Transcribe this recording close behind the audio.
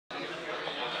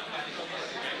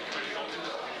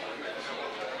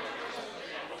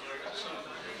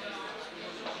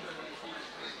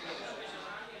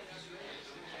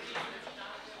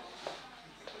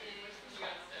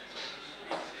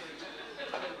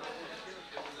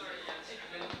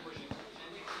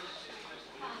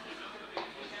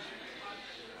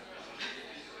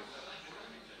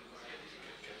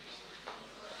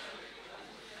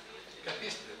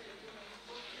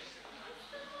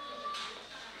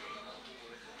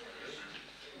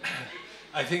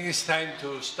I think it's time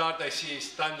to start. I see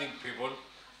standing people.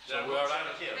 So we are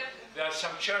here. There are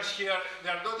some chairs here. They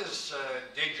are not as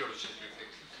dangerous as you think.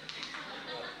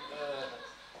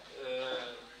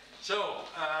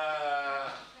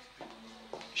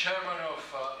 Chairman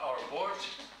of our board,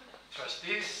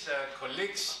 trustees,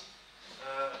 colleagues,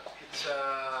 it's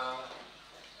a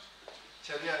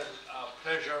real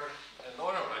pleasure and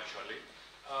honor, actually,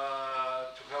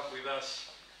 to have with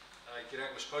us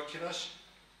Kyriakos Kokkinos,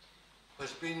 who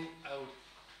has been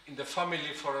in the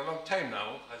family for a long time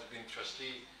now, has been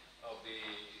trustee of the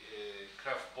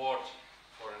craft board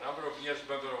for a number of years,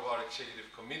 member of our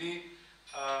executive committee,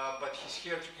 but he's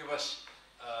here to give us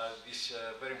this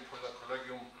very important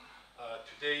colloquium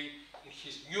today in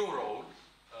his new role,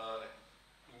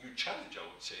 new challenge, I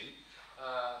would say.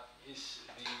 He's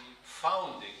the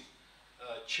founding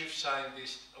chief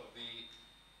scientist of the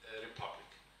Republic.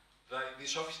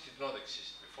 This office did not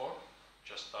exist before,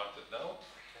 just started now,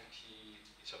 and he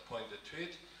is appointed to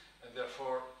it, and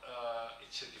therefore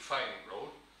it's a defining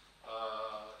role.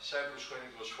 Cyprus, when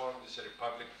it was formed as a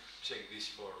republic, I'm saying this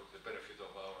for the benefit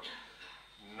of our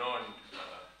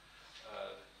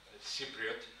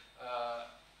non-Cypriot,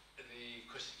 the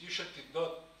constitution did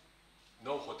not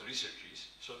know what research is,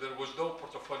 so there was no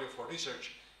portfolio for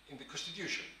research in the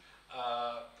constitution.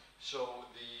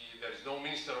 There is no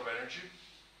Minister of Energy,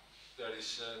 there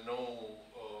is no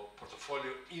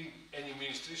portfolio in any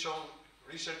ministry, so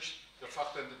research de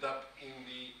facto ended up in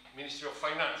the Ministry of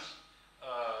Finance,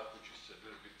 which is a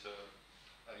little bit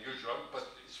unusual, but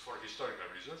it's for historical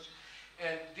reasons.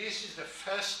 And this is the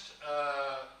first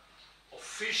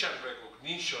official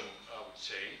recognition, I would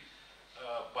say,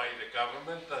 by the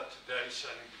government that there is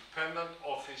an independent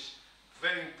office,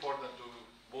 very important to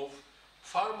move,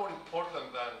 far more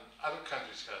important than other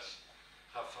countries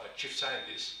have chief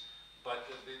scientists, but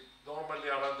they normally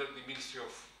are under the Ministry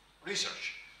of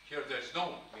Research. Here there is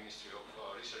no Ministry of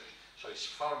Research, so it's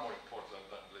far more important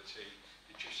than, let's say,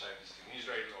 the chief scientist in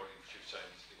Israel or the chief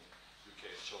scientist in UK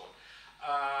and so on.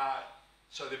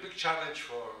 So the big challenge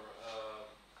for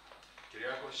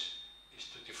Kyriakos is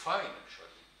to define,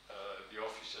 actually, the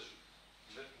office as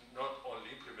not only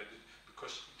implemented,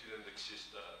 because it didn't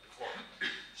exist before.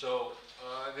 So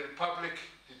the Republic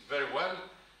did very well,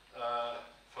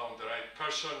 found the right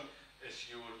person, as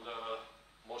you will,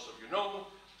 most of you know.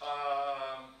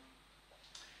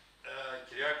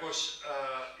 Kyriakos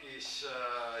is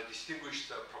a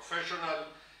distinguished professional,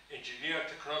 engineer,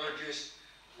 technologist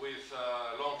with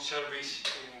long service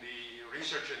in the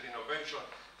research and innovation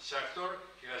sector.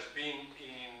 He has been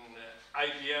in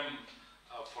IBM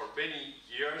for many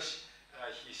years.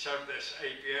 He served as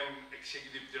IBM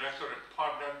Executive Director and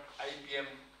Partner, IBM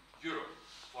Europe,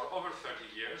 for over 30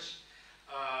 years,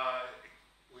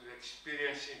 with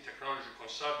experience in technology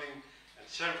consulting and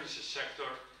services sector,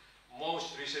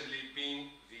 most recently being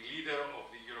the leader of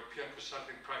the European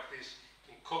consulting practice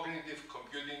in cognitive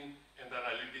computing and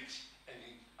analytics and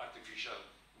in artificial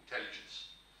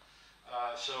intelligence.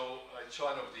 So it's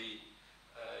one of the,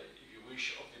 if you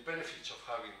wish, of the benefits of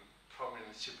having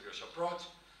prominent Cypriots abroad,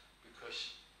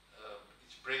 because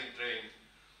it's brain drain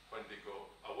when they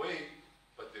go away,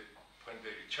 but when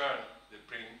they return, they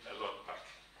bring a lot back.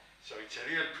 So it's a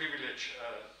real privilege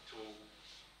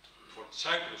for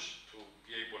Cyprus to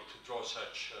be able to draw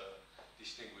such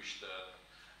distinguished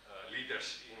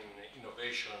leaders in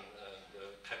innovation and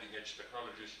cutting-edge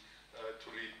technologies to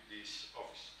lead this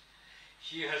office.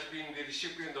 He has been the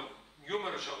recipient of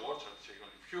numerous awards, I'll say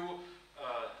only a few,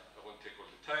 I won't take all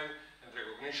the time, and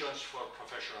recognitions for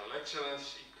professional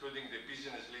excellence, including the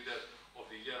Business Leader of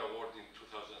the Year Award in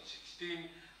 2016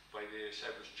 by the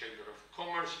Cyprus Chamber of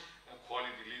Commerce, and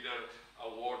Quality Leader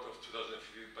Award of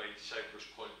 2015 by Cyprus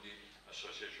Quality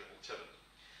Association, etc.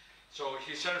 So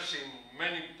he serves in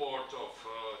many boards of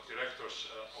directors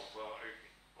of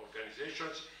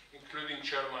organizations, including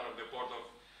chairman of the board of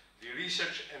the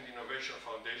Research and Innovation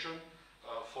Foundation,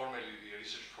 formerly the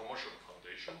Research Promotion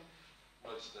Foundation.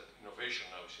 Notice that innovation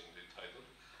now is in the title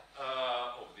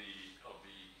of the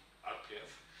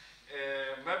RPF.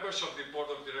 Members of the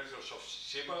board of directors of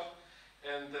CIBA,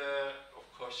 and of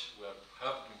course we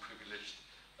have been privileged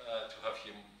to have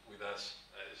him with us,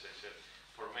 as I said,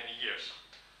 for many years.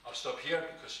 I'll stop here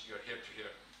because you're here to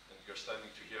hear, and you're standing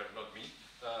to hear, not me,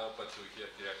 but to hear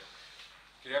Kyriakos.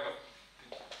 Kyriakos.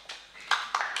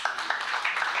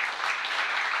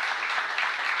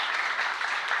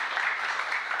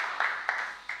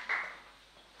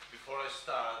 Before I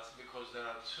start, because there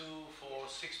are 2, 4,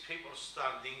 6 people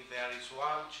standing, there is 1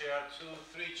 chair, 2,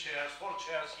 3 chairs, 4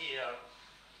 chairs here.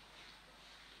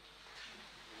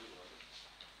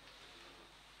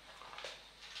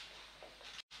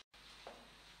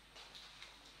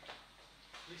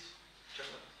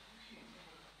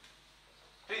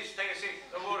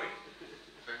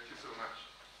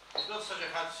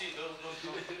 see,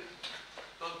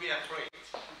 don't be afraid.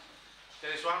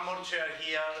 There is one more chair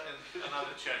here and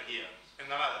another chair here. And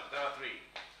another, there are three.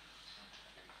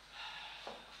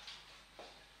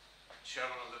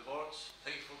 Chairman of the board,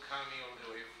 thank you for coming all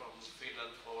the way from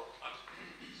Finland for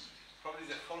probably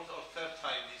the fourth or third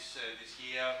time this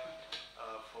year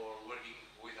for working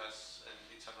with us, and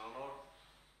it's an honor.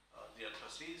 Dear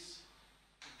trustees,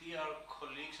 dear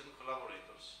colleagues and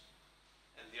collaborators,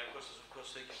 and dear Kostas, of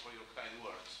course, thank you for your kind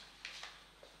words.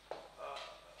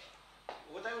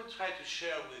 What I will try to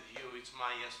share with you is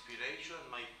my aspiration,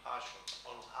 my passion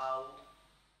on how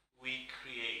we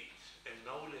create a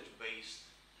knowledge-based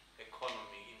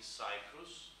economy in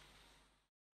Cyprus,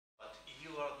 but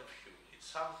you are the fuel. It's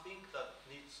something that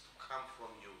needs to come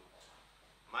from you.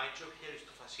 My job here is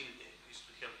to facilitate, is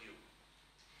to help you.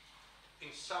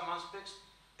 In some aspects,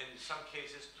 and in some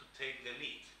cases, to take the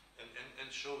lead and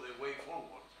show the way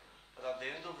forward. But at the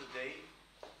end of the day,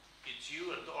 it's you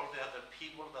and all the other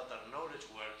people that are knowledge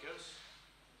workers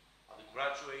at the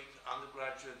graduate,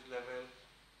 undergraduate level,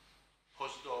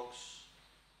 postdocs,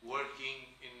 working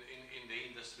in the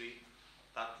industry,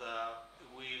 that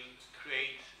will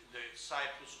create the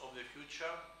Cyprus of the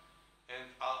future. And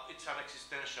it's an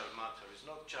existential matter. It's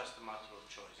not just a matter of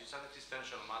choice. It's an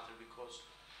existential matter because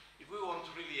if we want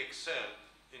to really excel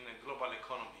in a global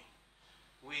economy,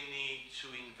 we need to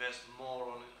invest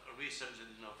more on research and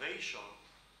innovation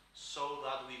so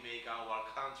that we make our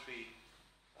country,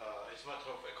 it's a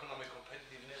matter of economic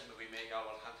competitiveness, but we make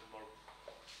our country more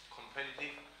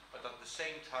competitive. But at the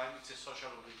same time, it's a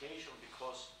social obligation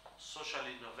because social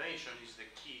innovation is the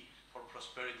key for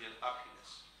prosperity and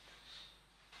happiness.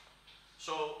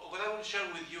 So what I will share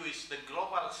with you is the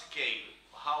global scale,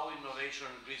 how innovation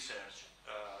and research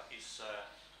is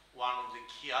one of the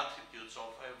key attributes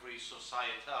of every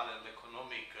societal and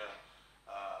economic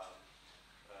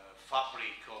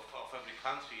fabric of every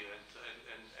country and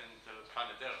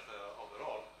planet Earth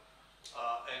overall.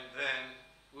 And then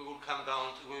we will come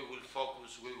down to, we will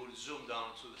focus, we will zoom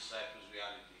down to the Cyprus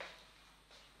reality.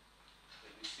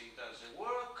 Let me see, does it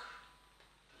work?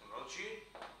 Technology.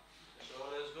 So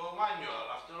let's go manual.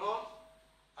 After all,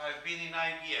 I've been in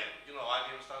IBM. You know,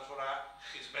 IBM stands for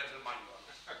it's better manual.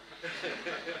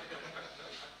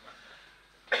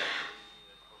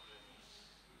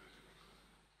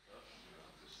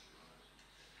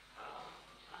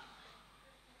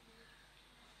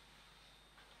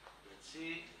 Let's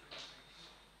see.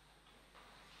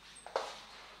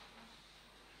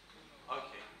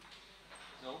 Okay.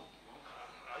 No?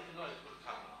 I didn't know it would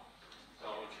come now.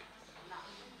 Oh, okay.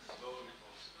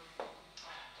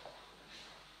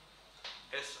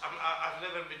 Yes, I've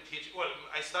never been teaching. Well,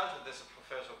 I started as a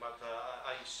professor, but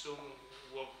I soon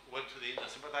went to the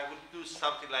industry. But I would do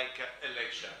something like a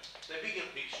lecture. The bigger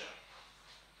picture.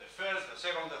 The first, the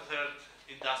second, the third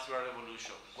industrial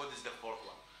revolution. What is the fourth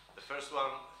one? The first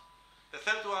one, the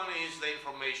third one is the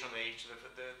information age.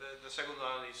 The second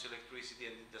one is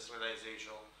electricity and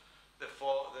industrialization. The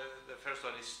first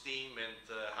one is steam and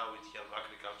how it helps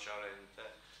agriculture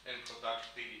and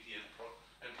productivity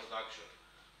and production.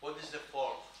 What is the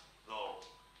fourth, though,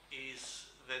 is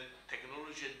the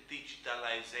technology and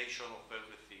digitalization of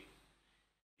everything.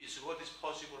 Is what is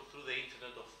possible through the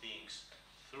Internet of Things,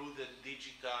 through the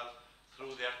digital,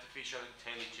 through the artificial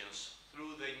intelligence,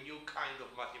 through the new kind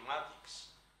of mathematics,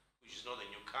 which is not a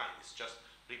new kind, it's just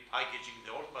repackaging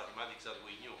the old mathematics that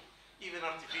we knew. Even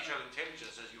artificial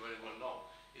intelligence, as you very well know,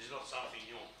 is not something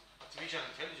new. Artificial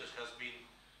intelligence has been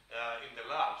in the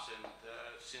labs and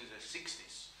since the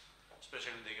 60s.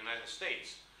 Especially in the United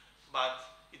States, but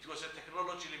it was a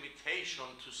technology limitation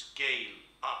to scale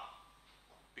up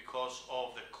because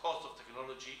of the cost of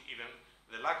technology, even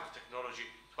the lack of technology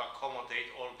to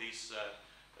accommodate all this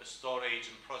storage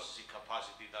and processing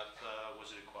capacity that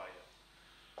was required.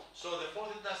 So the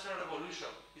fourth industrial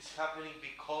revolution is happening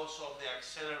because of the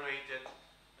accelerated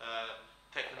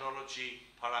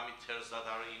technology parameters that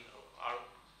are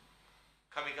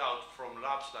coming out from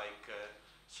labs like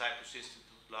Cyprus Institute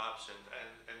labs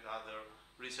and other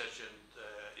research and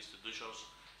institutions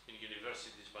in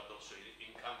universities, but also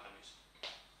in companies.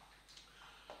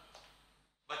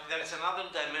 But there is another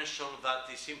dimension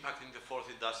that is impacting the fourth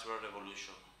industrial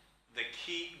revolution. The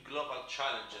key global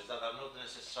challenges that are not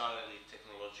necessarily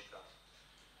technological.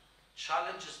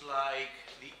 Challenges like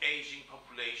the aging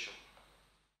population.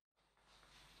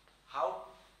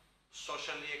 How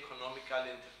socially,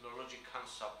 economically, and technology can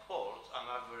support an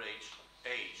average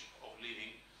age of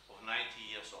living of 90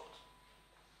 years old,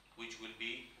 which will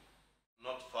be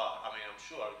not far. I mean, I'm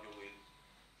sure you will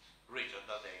reach at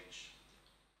that age.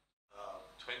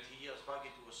 20 years back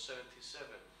it was 77.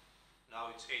 Now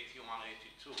it's 81,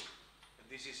 82, and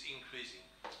this is increasing.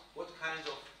 What kind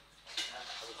of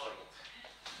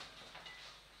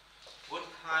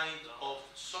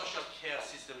social care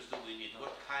systems do we need?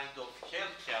 What kind of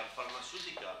healthcare,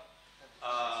 pharmaceutical,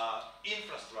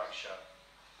 infrastructure,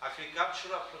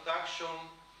 agricultural production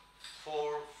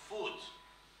for food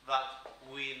that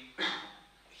will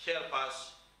help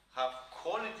us have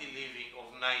quality living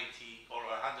of 90 or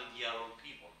 100-year-old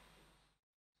people?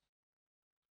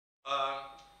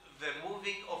 The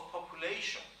moving of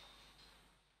population,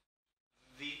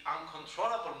 the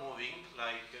uncontrollable moving,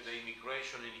 like the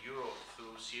immigration in Europe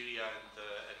through Syria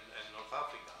and North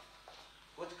Africa.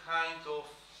 What kind of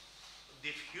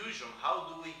diffusion,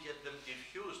 how do we get them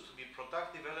diffused to be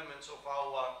productive elements of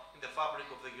in the fabric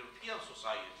of the European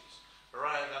societies,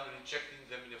 rather than rejecting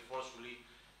them in a forcefully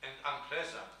and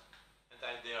unpleasant, and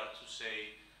I dare to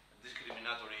say,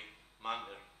 discriminatory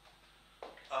manner?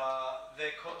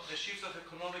 The shift of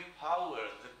economic power,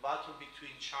 the battle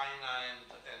between China and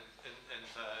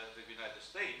the United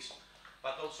States,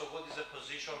 but also what is the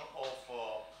position of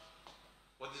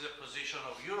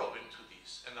Europe into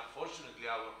this? And unfortunately,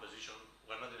 our position,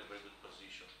 we're not in a very good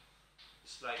position.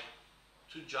 It's like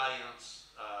two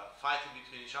giants fighting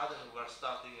between each other, and we're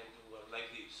starting and we're like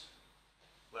this.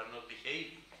 We're not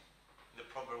behaving in the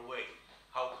proper way.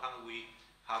 How can we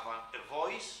have a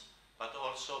voice, but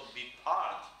also be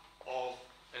part of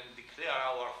and declare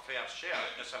our fair share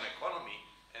as an economy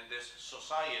and as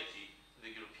society,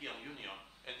 the European Union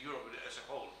and Europe as a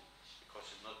whole, because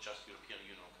it's not just European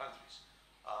Union countries,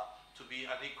 to be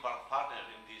an equal partner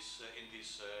in this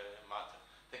matter.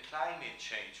 The climate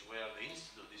change, where the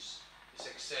Institute is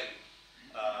excelling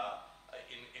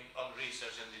on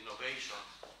research and innovation,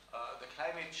 the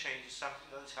climate change is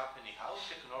something that is happening. How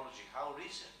technology, how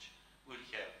research will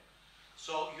help?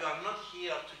 So you are not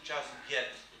here to just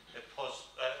get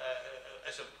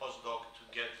as a postdoc to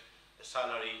get a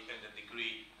salary and a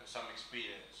degree and some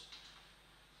experience.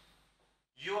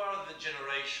 You are the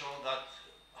generation that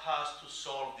has to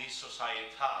solve these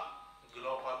societal,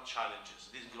 global challenges,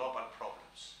 these global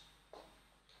problems.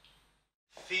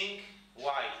 Think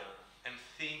wider and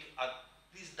think at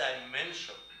this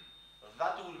dimension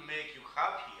that will make you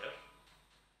happier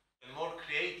and more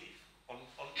creative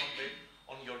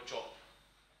on your job.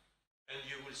 And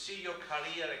you will see your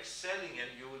career excelling, and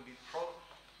you will be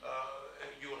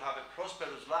you will have a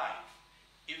prosperous life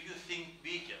if you think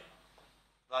bigger.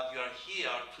 That you are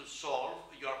here to solve,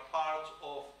 you are part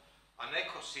of an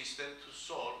ecosystem to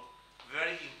solve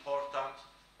very important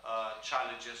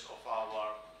challenges of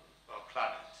our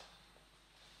planet.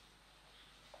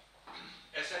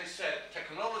 As I said,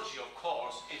 technology, of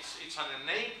course, it's an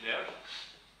enabler,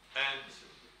 and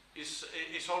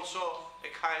it's also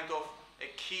a kind of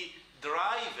a key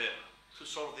driver to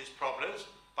solve these problems,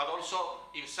 but also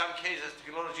in some cases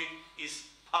technology is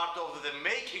part of the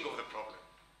making of the problem.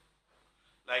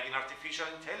 Like in artificial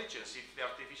intelligence, if the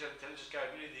artificial intelligence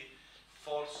capability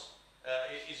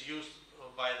is used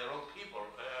by the wrong people,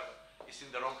 it's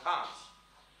in the wrong hands.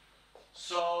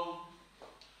 So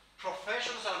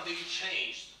professions are being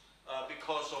changed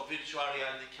because of virtual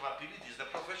reality capabilities. The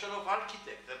profession of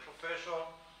architect, the profession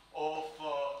of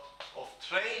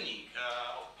training,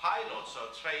 of pilots,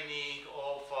 training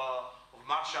of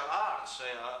martial arts,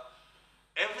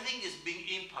 everything is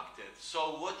being impacted.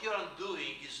 So what you are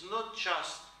doing is not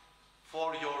just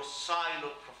for your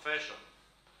silo profession.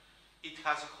 It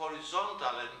has a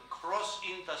horizontal and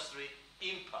cross-industry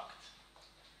impact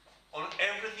on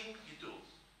everything you do.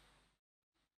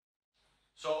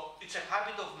 So it's a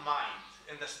habit of mind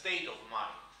and a state of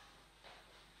mind.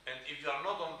 And if you are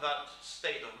not on that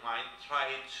state of mind,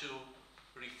 try to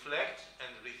reflect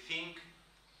and rethink,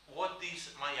 what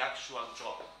is my actual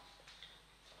job?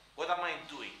 What am I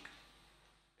doing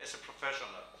as a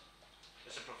professional?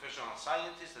 As a professional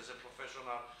scientist, as a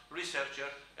professional researcher,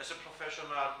 as a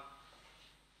professional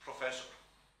professor.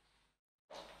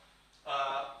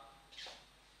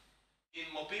 In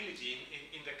mobility,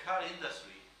 in the car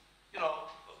industry,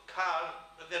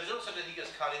 there's no such a thing as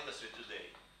car industry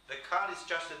today. The car is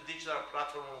just a digital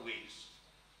platform on wheels.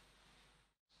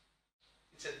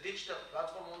 It's a digital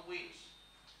platform on wheels.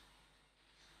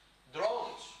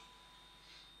 Drones.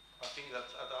 I think that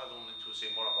I don't need to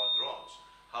say more about drones,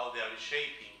 how they are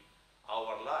reshaping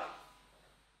our life.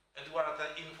 And we're at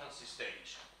an infancy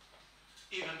stage.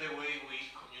 Even the way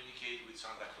we communicate with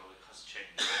Santa Claus has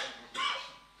changed.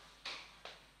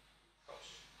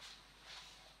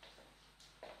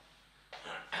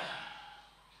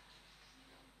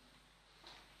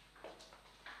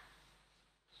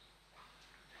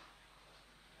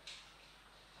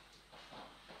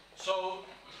 So,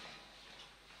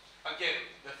 again,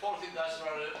 fourth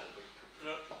industrial,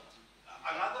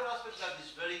 another aspect that is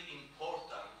very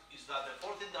important is that the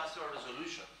fourth industrial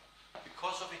revolution,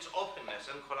 because of its openness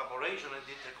and collaboration and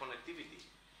interconnectivity,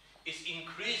 is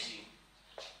increasing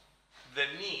the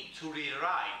need to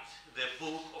rewrite the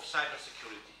book of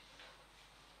cybersecurity.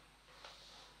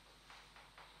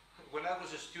 When I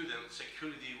was a student,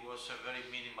 security was a very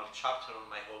minimal chapter on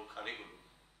my whole curriculum.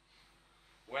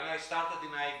 When I started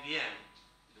in IBM,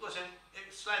 it was a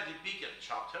slightly bigger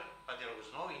chapter, but there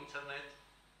was no internet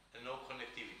and no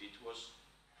connectivity. It was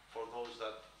for those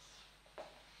that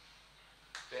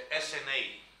the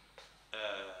SNA,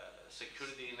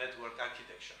 Security Network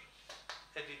Architecture.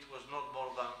 And it was not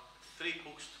more than 3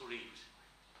 books to read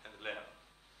and learn,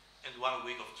 and 1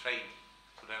 week of training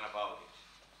to learn about it.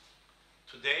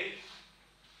 Today,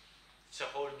 it's a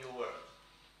whole new world.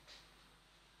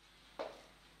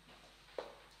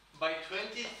 By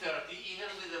 2030,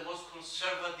 even with the most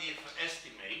conservative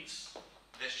estimates,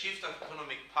 the shift of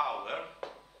economic power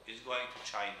is going to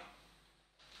China.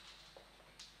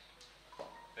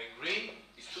 The green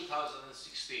is 2016.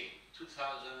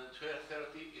 2030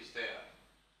 is there.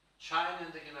 China and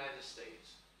the United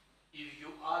States. If you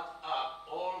add up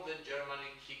all the Germany,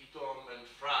 Kingdom, and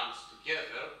France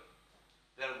together,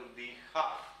 there will be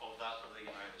half of that of the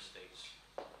United States.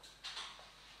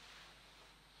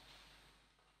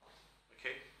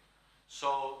 Okay?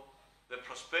 So the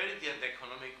prosperity and the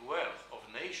economic wealth of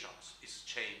nations is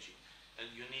changing. And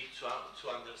you need to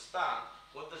understand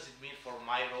what does it mean for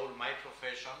my role, my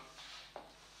profession,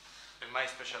 and my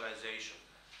specialization.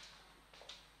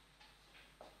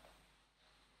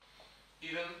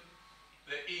 Even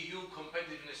the EU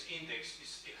competitiveness index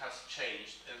has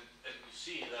changed, and you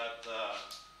see that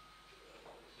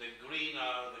the green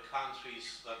are the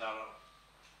countries that are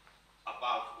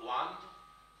above 1,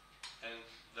 and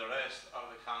the rest are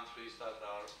the countries that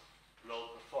are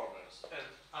low performers. And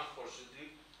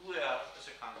unfortunately, we are, as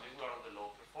a country, we are on the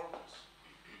low performance.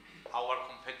 Our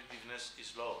competitiveness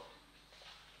is low.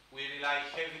 We rely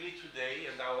heavily today,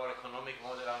 and our economic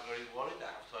model, I'm very worried,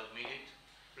 I have to admit it,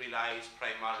 relies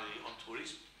primarily on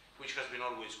tourism, which has been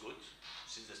always good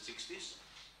since the 60s,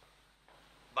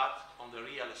 but on the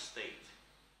real estate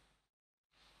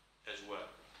as well.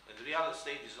 And real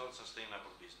estate is not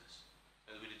sustainable business,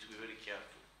 and we need to be very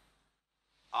careful.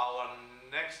 Our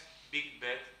next big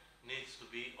bet needs to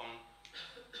be on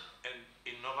an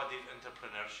innovative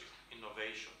entrepreneurship,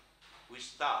 innovation. We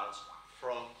start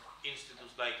from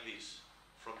institutes like this,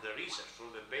 from the research,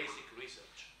 from the basic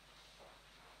research.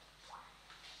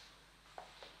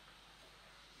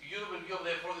 European view of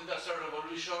the fourth industrial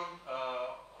revolution,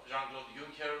 Jean-Claude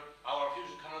Juncker, our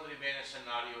future cannot remain a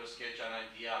scenario, a sketch, an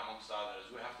idea, amongst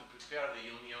others. We have to prepare the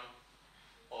union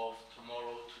of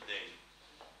tomorrow today.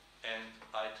 And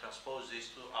I transpose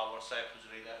this to our Cyprus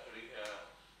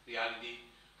reality.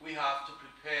 We have to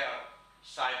prepare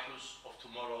Cyprus of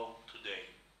tomorrow today.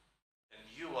 And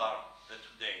you are the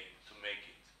today to make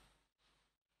it.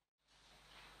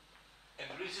 And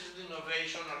research and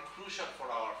innovation are crucial for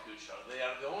our future. They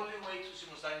are the only way to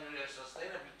simultaneously and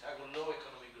sustainably tackle low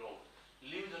economic growth,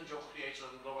 limit on job creation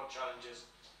and global challenges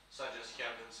such as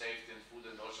health and safety and food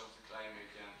and oceans and climate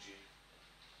energy.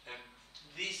 And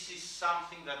this is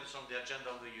something that is on the agenda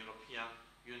of the European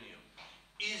Union.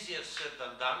 Easier said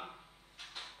than done,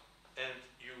 and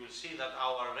you will see that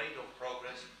our rate of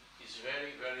progress is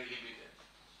very, very limited.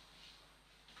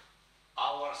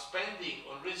 Our spending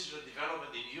on research and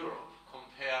development in Europe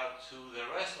compared to the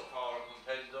rest of our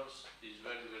competitors is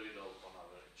very, very low on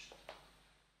average.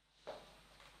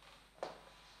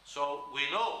 So we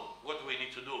know what we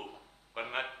need to do, but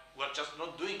we're just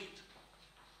not doing it.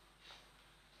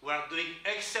 We're doing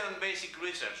excellent basic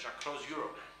research across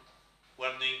Europe.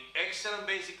 We're doing excellent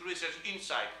basic research in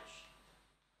Cyprus.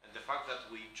 And the fact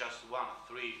that we just won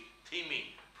 3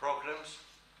 teaming programs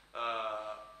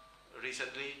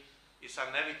recently is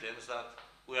an evidence that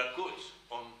we are good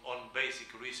on basic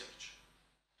research.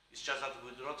 It's just that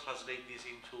we do not translate this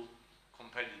into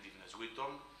competitiveness. We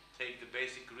don't take the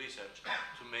basic research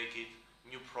to make it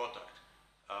new product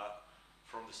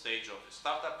from the stage of a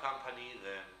startup company,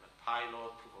 then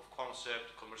pilot, proof of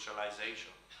concept,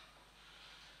 commercialization.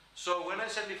 So when I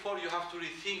said before you have to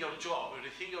rethink your job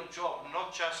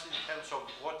not just in terms of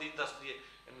what industry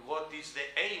and what is the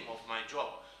aim of my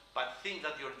job, but think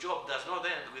that your job does not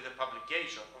end with the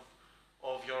publication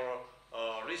of your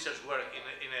research work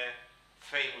in a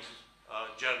famous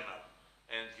journal,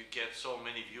 and you get so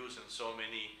many views and so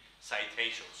many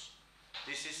citations.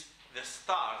 This is the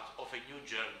start of a new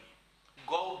journey.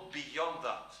 Go beyond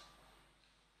that.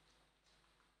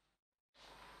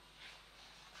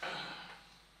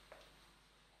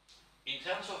 In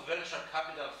terms of venture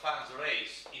capital funds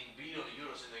raised in billion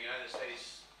euros in the United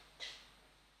States,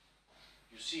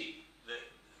 you see the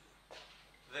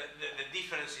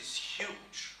difference is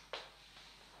huge.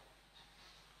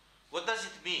 What does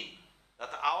it mean?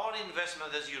 That our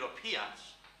investment as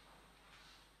Europeans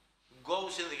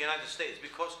goes in the United States,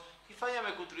 because if I am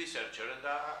a good researcher and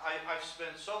I've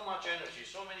spent so much energy,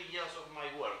 so many years of my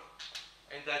work,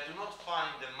 and I do not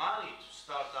find the money to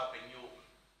start up a new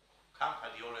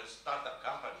company or a startup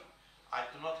company, I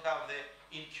do not have the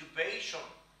incubation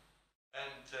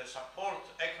and support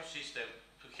ecosystem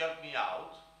to help me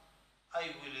out, I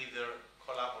will either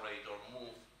collaborate or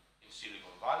move in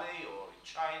Silicon Valley or in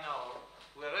China or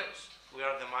where else,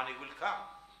 where the money will come.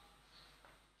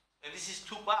 And this is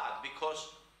too bad, because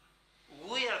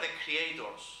we are the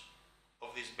creators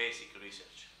of this basic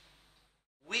research.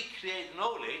 We create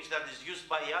knowledge that is used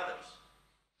by others.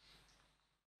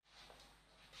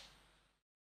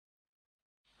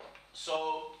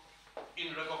 So,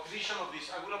 in recognition of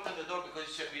this, I will open the door because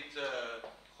it's a bit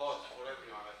hot for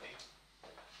everyone, I think.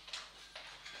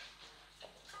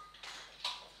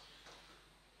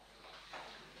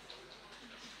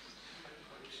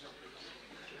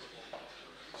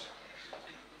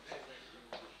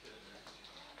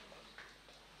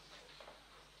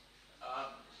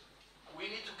 We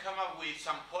need to come up with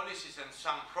some policies and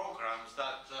some programs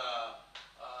that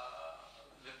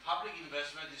the public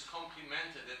investment is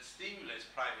complemented and stimulates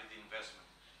private investment.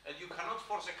 And you cannot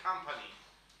force a company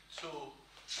to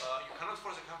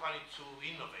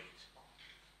innovate.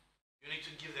 You need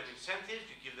to give them incentives,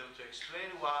 you give them to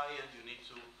explain why, and you need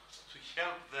to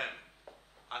help them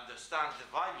understand the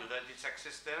value that it's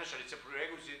existential, it's a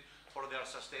prerequisite for their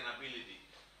sustainability.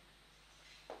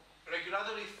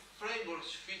 Regulatory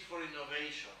frameworks fit for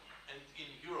innovation, and in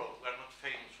Europe we are not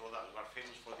famous for that, we are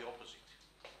famous for the opposite.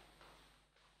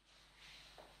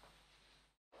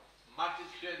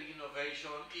 Market creating innovation,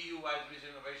 EU-wide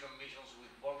research innovation missions with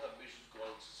bold ambitious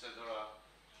goals, etc.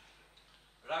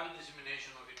 Rapid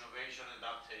dissemination of innovation and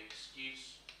uptake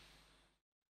skills,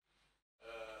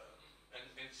 and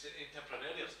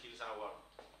entrepreneurial skills are our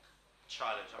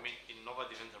challenge. I mean,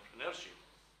 innovative entrepreneurship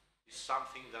is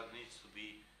something that needs to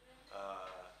be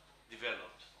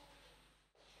developed.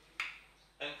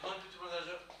 And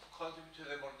contribute to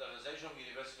the modernization of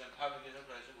university and public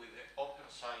enterprise with the open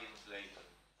science label.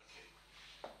 Okay.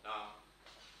 Now,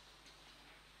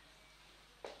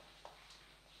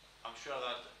 I'm sure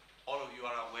that all of you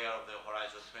are aware of the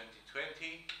Horizon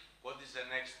 2020. What is the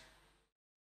next?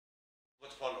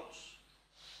 What follows?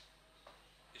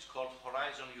 It's called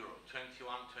Horizon Europe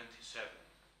 21-27.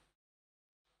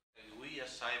 And we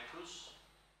as Cyprus,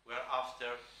 we're after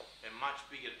a much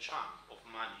bigger chunk of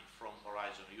money from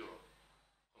Horizon Europe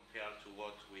compared to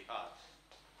what we had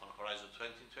on Horizon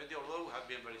 2020, although we have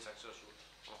been very successful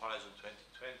on Horizon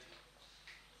 2020.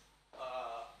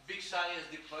 Big science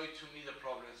deployed to meet the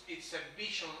problems. It's a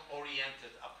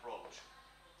mission-oriented approach,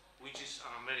 which is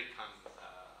an American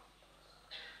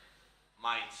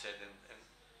mindset. And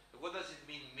what does it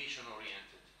mean,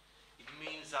 mission-oriented? It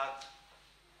means that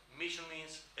mission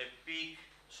means a big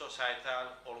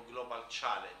societal or global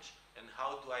challenge, and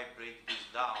how do I break this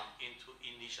down into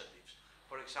initiatives?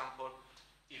 For example,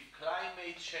 if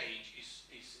climate change is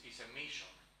a mission,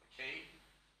 okay?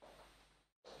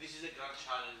 This is a grand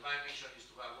challenge. My mission is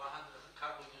to have 100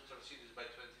 carbon neutral cities by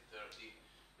 2030,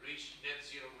 reach net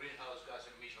zero greenhouse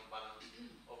gas emission balance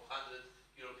of 100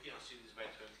 European cities by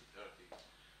 2030.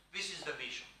 This is the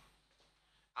mission.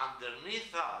 Underneath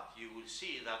that, you will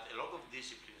see that a lot of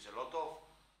disciplines, a lot of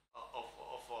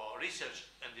research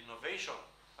and innovation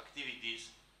activities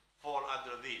fall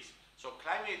under this. So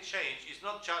climate change is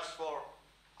not just for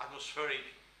atmospheric,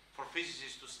 for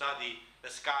physicists to study the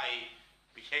sky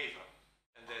behavior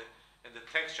and the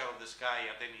texture of the sky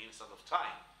at any instant of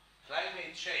time.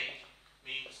 Climate change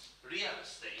means real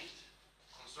estate,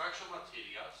 construction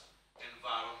materials,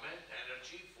 environment,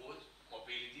 energy, food,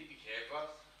 mobility, behavior,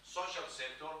 social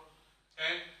sector,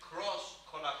 and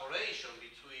cross-collaboration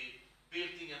between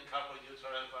building and carbon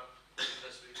neutral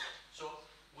industry. So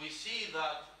we see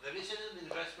that the research and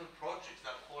investment projects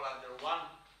that fall under one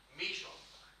mission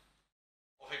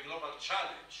of a global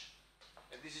challenge,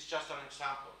 and this is just an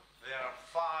example. There are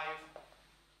 5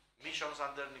 missions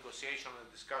under negotiation and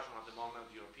discussion at the moment,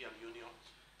 the European Union,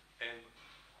 and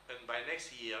by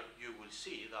next year you will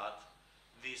see that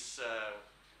these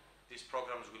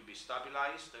programs will be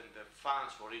stabilized and the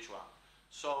funds for each one.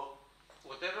 So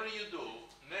whatever you do,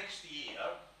 next year,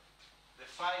 the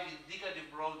 5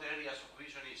 indicative broad areas of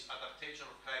vision is adaptation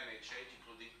of climate change,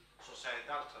 including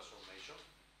societal transformation,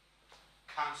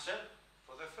 cancer,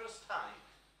 for the first time,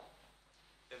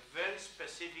 a very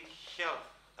specific health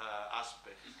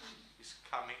aspect is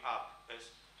coming up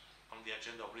as on the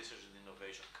agenda of research and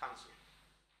innovation, cancer.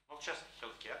 Not just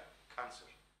healthcare, cancer.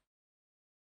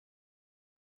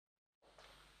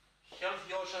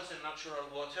 Healthy oceans and natural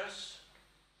waters,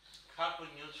 carbon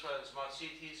neutral and smart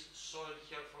cities, soil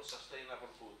health for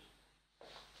sustainable food.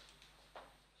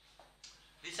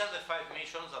 These are the 5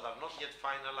 missions that are not yet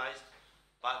finalized,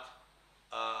 but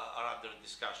are under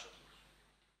discussion.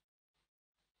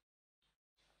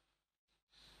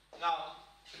 Now,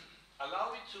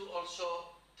 allow me to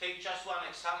also take just one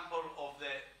example of the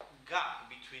gap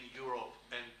between Europe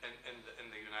and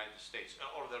the United States,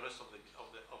 or the rest of the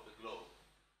globe.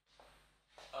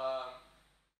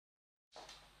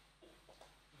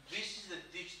 This is the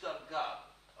digital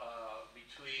gap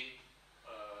between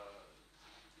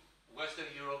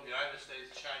Western Europe, United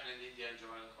States, China, and India, and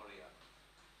Japan, and Korea.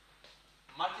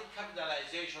 Market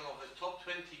capitalization of the top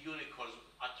 20 unicorns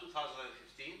at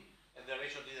 2015, and the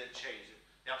ratio didn't change.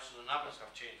 The absolute numbers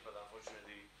have changed, but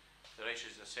unfortunately, the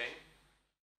ratio is the same.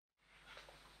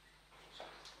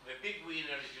 The big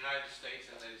winner is United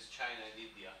States, and then is China and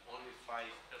India, only 5%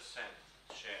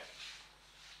 share.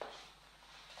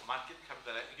 Market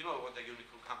capitalization, you know what a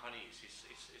unicorn company is?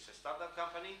 It's a startup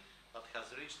company that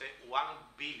has reached a 1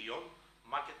 billion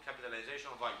market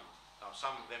capitalization value. Now,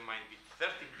 some of them might be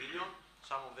 30 billion,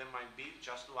 some of them might be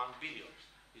just 1 billion.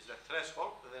 Is the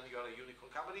threshold, then you are a unicorn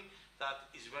company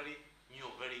that is very new,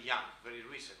 very young, very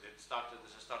recent. It started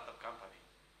as a startup company.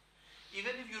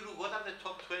 Even if you look what are the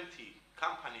top 20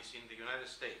 companies in the United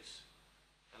States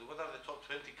and what are the top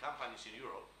 20 companies in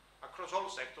Europe, across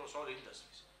all sectors, all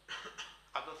industries,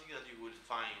 I don't think that you will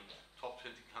find top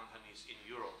 20 companies in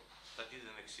Europe that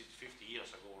didn't exist 50 years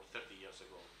ago or 30 years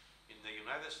ago. In the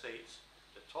United States,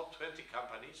 the top 20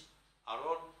 companies are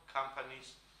all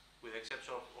companies, with the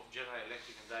exception of General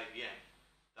Electric and IBM,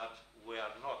 that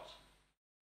were not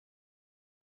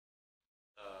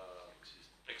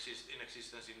in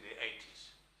existence in the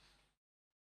 80s.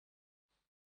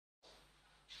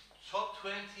 Top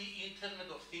 20 Internet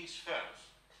of Things firms.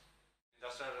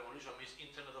 Industrial Revolution means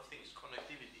Internet of Things,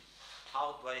 connectivity.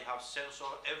 How do I have sensor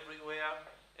everywhere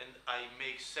and I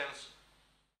make sense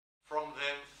from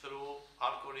them through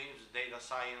algorithms, data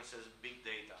sciences, big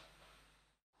data?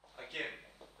 Again,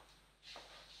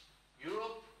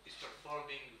 Europe is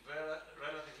performing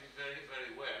relatively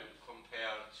very well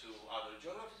compared to other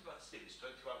geographies, but still it's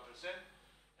 21%,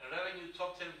 and revenue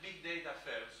top 10 big data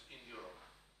firms in Europe.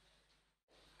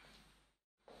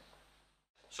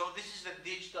 So this is the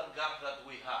digital gap that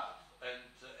we have, and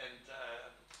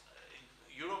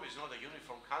Europe is not a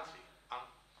uniform country.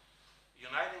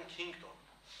 United Kingdom,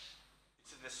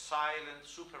 it's the silent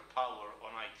superpower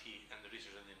on IT and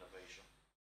research and innovation.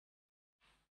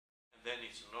 And then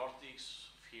it's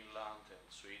Nordics, Finland, and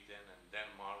Sweden, and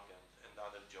Denmark, and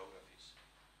other geographies.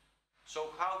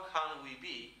 So how can we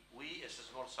be, we as a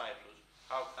small Cyprus,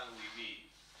 how can we be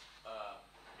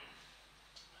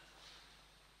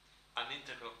an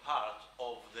integral part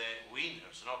of the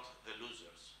winners, not the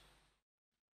losers?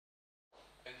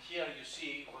 And here you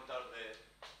see what are the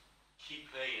key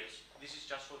players. This is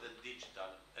just for the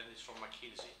digital, and it's from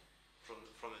McKinsey, from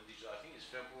the digital. I think it's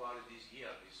February this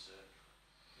year. It's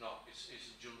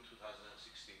June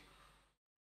 2016.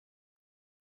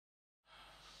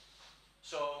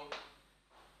 So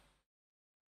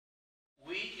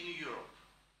we in Europe,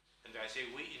 and I say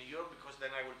we in Europe because then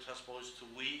I will transpose to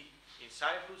we in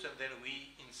Cyprus and then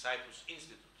we in Cyprus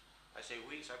Institute. I say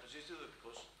we in Cyprus Institute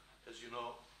because, as you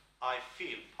know, I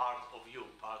feel part of you,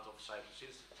 part of Cyprus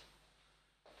Institute.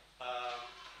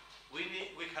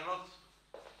 We cannot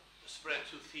spread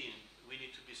too thin. We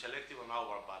need to be selective on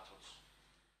our battles.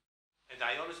 And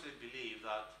I honestly believe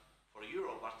that for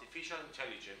Europe, artificial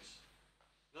intelligence,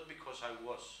 not because I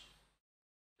was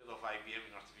head of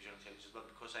IBM in artificial intelligence, but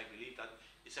because I believe that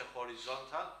it's a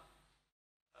horizontal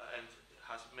and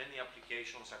has many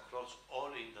applications across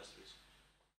all industries.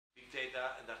 Big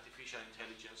data and artificial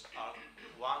intelligence are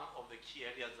one of the key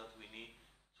areas that we need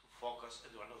to focus,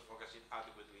 and we are not focusing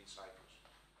adequately in Cyprus.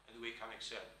 And we can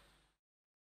excel.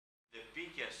 The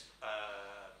biggest,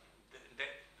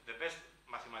 the best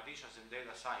mathematicians and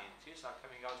data scientists are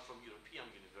coming out from European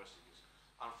universities.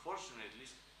 Unfortunately,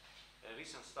 a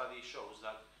recent study shows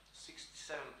that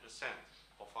 67%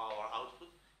 of our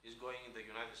output is going in the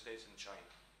United States and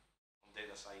China on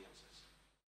data sciences.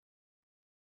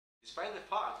 Despite the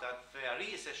fact that there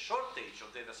is a shortage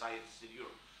of data scientists in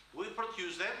Europe. We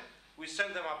produce them, we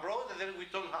send them abroad, and then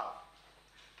we don't have.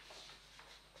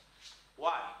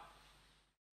 Why?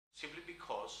 Simply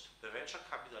because the venture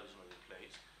capital is not in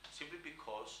place, simply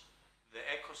because the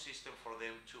ecosystem for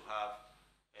them to have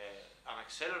an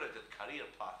accelerated career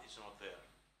path is not there.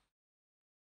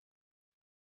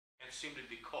 And simply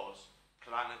because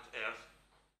planet Earth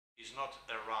is not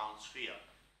a round sphere,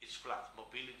 it's flat.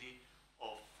 Mobility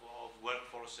of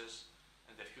workforces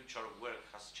and the future of work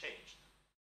has changed.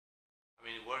 I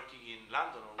mean, working in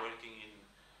London or working in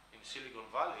Silicon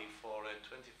Valley for a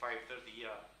 25,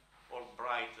 30-year-old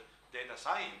bright data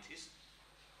scientist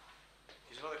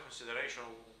is not a consideration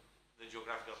of the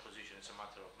geographical position. It's a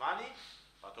matter of money,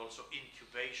 but also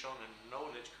incubation and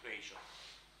knowledge creation.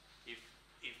 If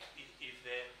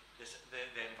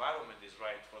the environment is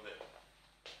right for them.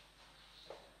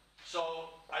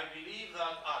 So I believe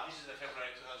that this is the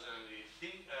February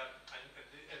 2018,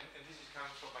 and this is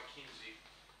coming from McKinsey.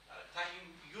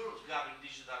 Tackling Europe's gap in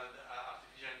digital and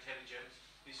artificial intelligence.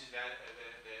 This is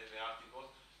the article.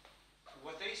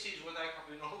 What they see is what I have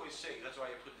been always saying. That's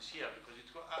why I put this here, because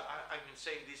I've been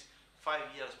saying this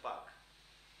 5 years back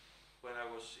when I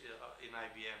was in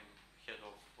IBM, head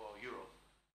of Europe.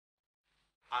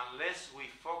 Unless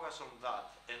we focus on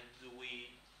that and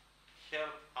we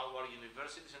help our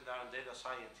universities and our data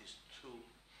scientists to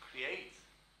create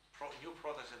new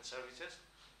products and services,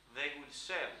 they will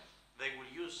sell. They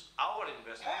will use our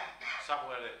investment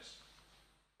somewhere else.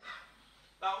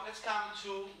 Now let's come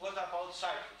to what about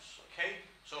Cyprus, okay?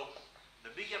 So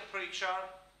the bigger picture,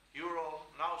 Euro,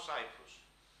 now Cyprus.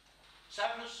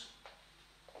 Cyprus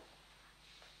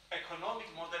economic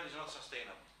model is not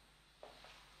sustainable.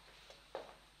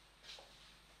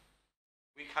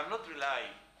 We cannot rely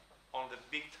on the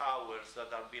big towers that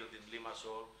are built in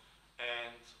Limassol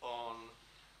and on,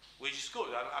 which is good,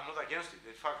 I'm not against it.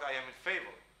 In fact, I am in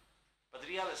favor. But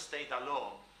real estate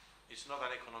alone is not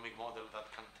an economic model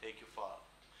that can take you far.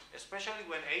 Especially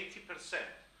when 80%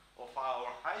 of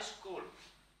our high school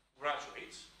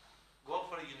graduates go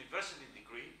for a university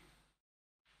degree,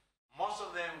 most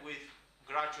of them with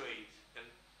graduate and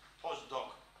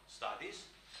postdoc studies,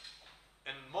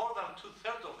 and more than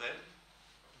 2/3 of them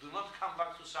do not come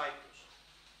back to Cyprus.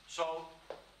 So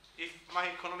if my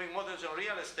economic model is on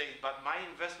real estate, but my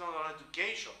investment on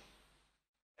education,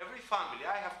 every family,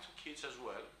 I have 2 kids as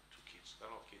well, 2 kids,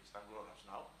 they're not kids, they're grown-ups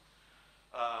now.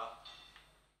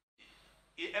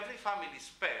 Every family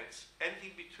spends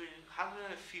anything between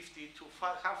 150 to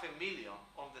 $500,000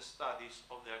 on the studies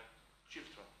of their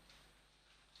children.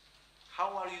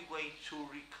 How are you going to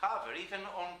recover, even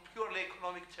on purely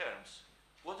economic terms?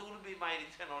 What will be my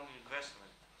return on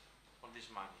investment on this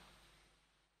money?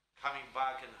 Coming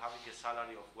back and having a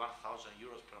salary of 1,000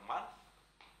 euros per month?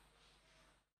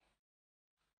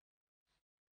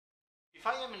 If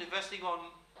I am investing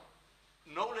on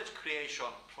knowledge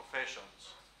creation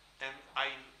professions, and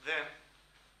I then,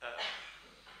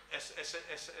 as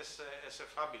a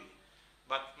family,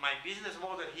 but my business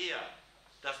model here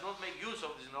does not make use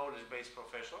of this knowledge-based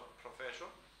profession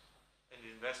and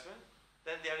investment,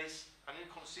 then there is an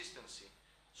inconsistency.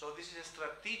 So this is a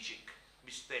strategic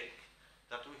mistake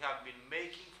that we have been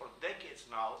making for decades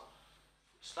now,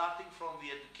 starting from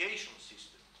the education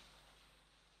system.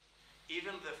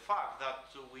 Even the fact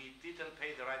that we didn't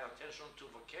pay the right attention to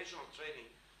vocational training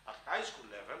at high school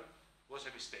level was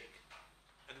a mistake.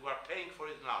 And we are paying for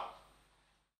it now.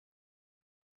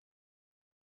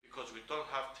 Because we don't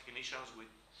have technicians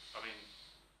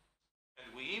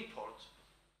and we import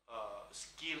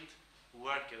skilled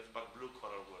workers, but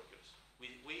blue-collar workers.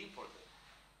 We import them.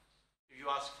 If you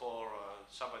ask for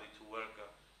somebody to work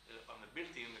on the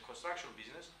building, in the construction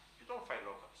business, you don't find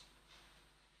locals.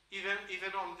 Even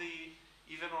on the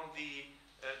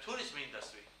tourism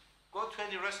industry, go to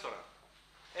any restaurant.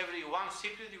 Every 1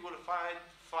 Cypriot you will find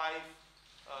 5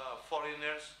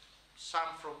 foreigners,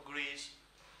 some from Greece,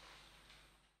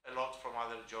 a lot from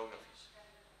other geographies.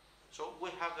 So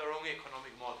we have the wrong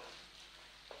economic model.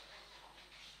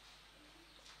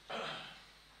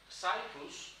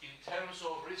 Cyprus, in terms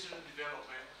of research and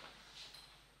development,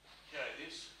 here it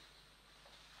is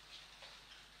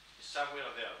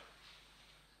somewhere there.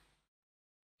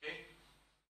 Okay?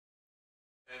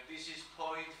 And this is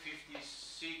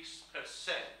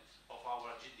 0.56% of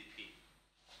our GDP.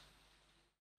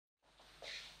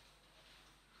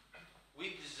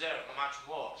 We deserve much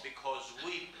more because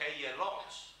we pay a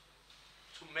lot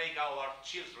to make our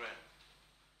children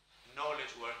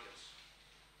knowledge workers.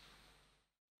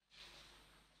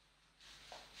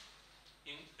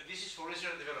 This is for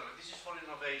research and development, this is for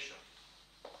innovation.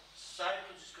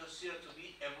 Cyprus is considered to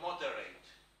be a moderate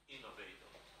innovator.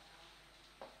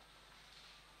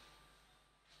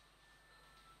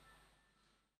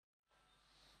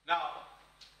 Now,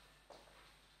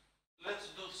 let's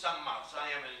do some maths.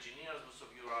 I am an engineer, most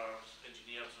of you are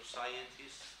engineers or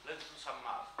scientists. Let's do some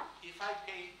math. If I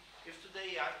pay If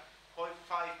today 0.5%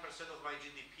 of my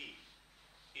GDP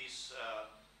is,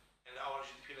 and our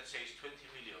GDP, let's say, is 20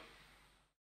 million,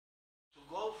 to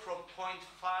go from 0.5%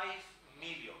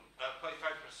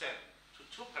 to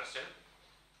 2%,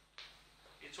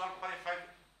 it's 1.5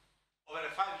 over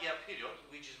a 5-year period,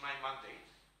 which is my mandate.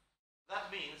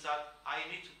 That means that I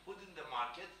need to put in the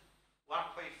market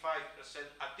 1.5%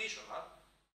 additional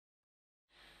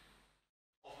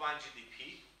of my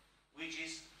GDP, which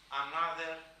is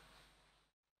another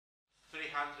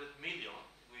 300 million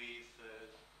with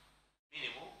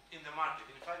minimum in the market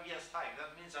in 5 years' time.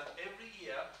 That means that every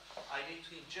year I need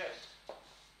to inject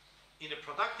in a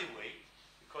productive way,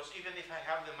 because even if I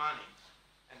have the money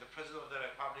and the President of the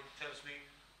Republic tells me,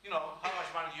 you know, how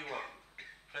much money do you want?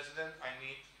 President, I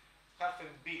need $500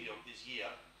 million this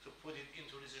year to put it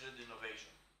into research and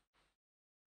innovation.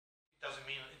 It doesn't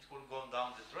mean it will go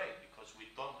down the drain, because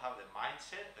we don't have the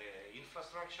mindset, the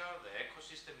infrastructure, the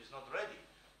ecosystem is not ready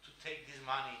to take this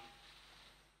money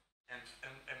and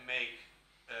make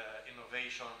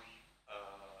innovation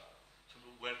to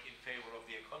work in favor of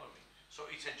the economy. So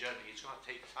it's a journey, it's going to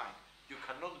take time. You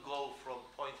cannot go from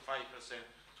 0.5%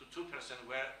 to 2%,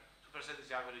 where 2% is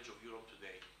the average of Europe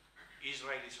today.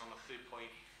 Israel is on a 3.6, I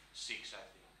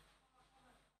think.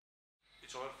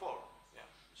 It's over 4, yeah,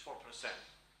 it's 4%.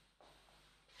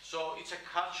 So it's a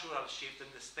cultural shift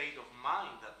and the state of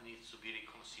mind that needs to be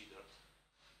reconsidered.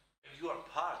 And you are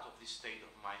part of this state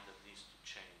of mind that needs to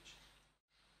change.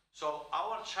 So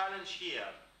our challenge here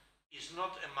is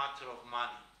not a matter of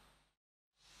money.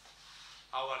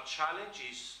 Our challenge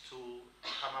is to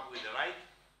come up with the right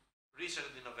research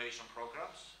and innovation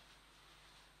programs,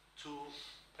 to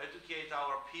educate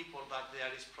our people that there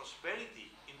is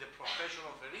prosperity in the profession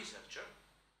of a researcher,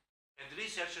 and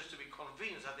researchers to be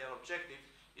convinced that their objective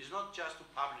is not just to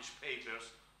publish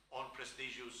papers on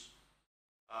prestigious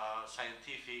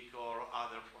scientific or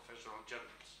other professional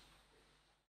journals.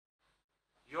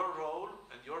 Your role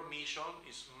and your mission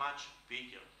is much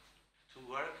bigger, to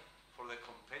work for the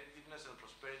competitiveness and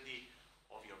prosperity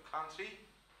of your country,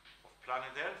 of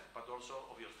planet Earth, but also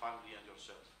of your family and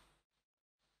yourself.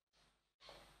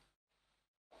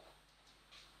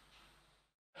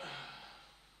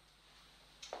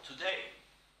 Today,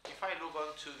 if I look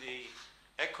onto the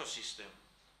ecosystem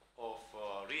of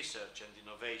research and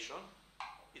innovation,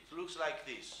 it looks like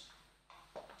this.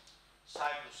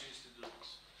 Cyprus Institute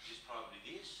is probably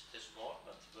this, a small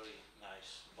but very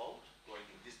nice boat going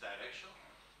in this direction.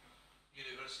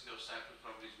 University of Cyprus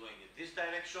probably is going in this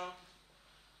direction.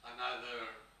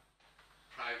 Another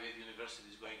private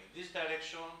university is going in this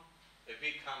direction. A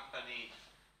big company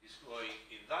is going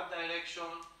in that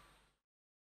direction.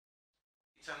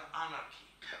 It's an anarchy.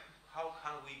 How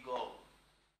can we go?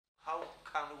 How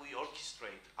can we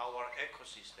orchestrate our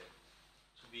ecosystem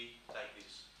to be like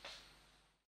this?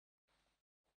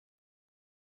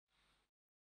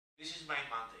 This is my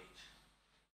mandate,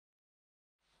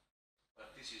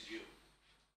 but this is you.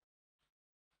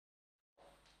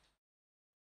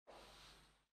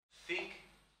 Think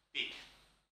big.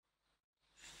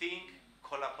 Think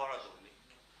collaboratively.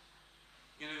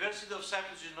 University of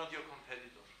Cyprus is not your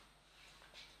competitor.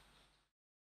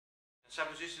 And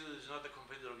Cyprus Institute is not the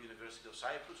competitor of University of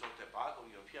Cyprus or TEPAC or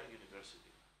European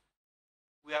University.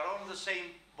 We are on the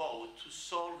same boat to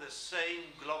solve the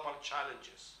same global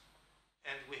challenges.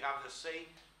 And we have the same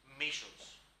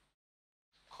missions.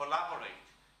 Collaborate,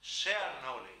 share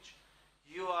knowledge.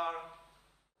 You are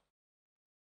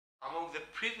among the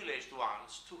privileged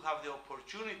ones to have the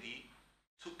opportunity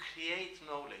to create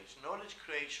knowledge. Knowledge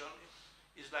creation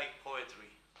is like poetry,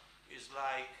 is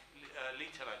like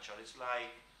literature, it's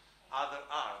like other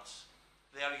arts.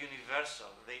 They are universal,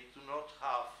 they do not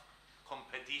have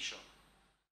competition.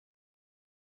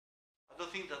 I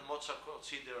don't think that Mozart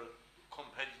considered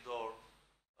competitor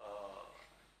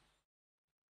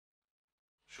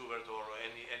Schubert or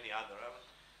any other.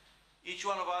 Each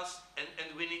one of us,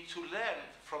 and we need to learn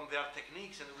from their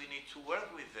techniques, and we need to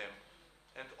work with them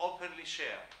and openly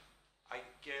share. I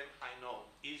know,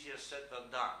 easier said than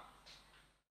done,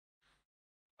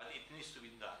 but it needs to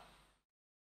be done.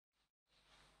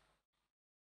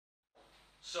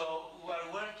 So we are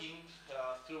working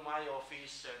through my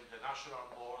office and the National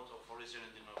Board of Research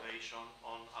and Innovation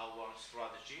on our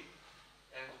strategy,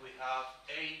 and we have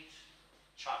 8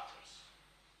 chapters.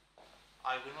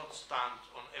 I will not stand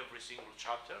on every single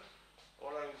chapter.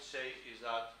 All I will say is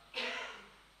that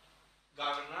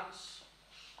governance,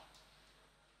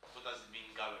 what does it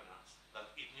mean, governance? That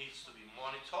it needs to be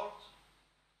monitored,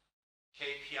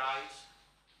 KPIs,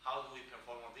 how do we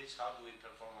perform on this, how do we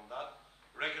perform on that,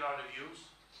 regular reviews,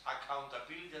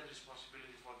 accountability and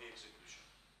responsibility for the execution.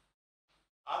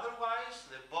 Otherwise,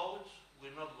 the boat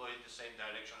will not go in the same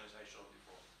direction as I showed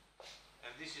before.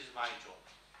 And this is my job.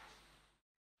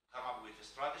 Come up with a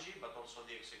strategy, but also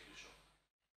the execution.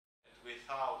 And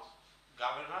without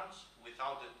governance,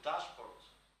 without a dashboard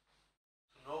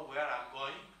to know where I'm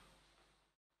going,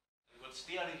 and what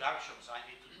steering actions I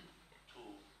need to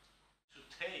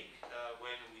take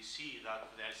when we see that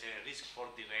there's a risk for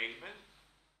derailment,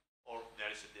 or there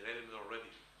is a derailment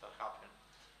already that happened,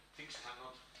 things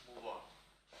cannot move on.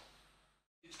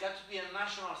 It's got to be a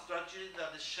national strategy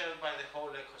that is shared by the whole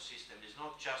ecosystem. It's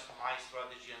not just my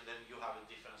strategy and then you have a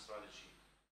different strategy.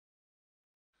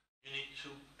 You need to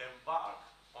embark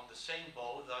on the same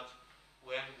boat that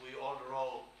when we all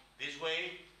row this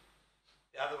way,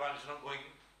 the other one is not going,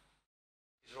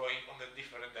 is rowing on a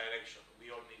different direction. We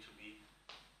all need to be.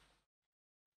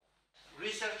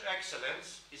 Research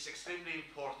excellence is extremely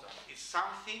important. It's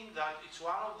something that it's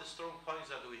one of the strong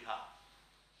points that we have.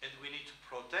 And we need to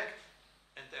protect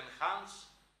and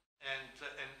enhance and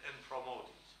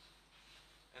promote it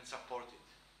and support it.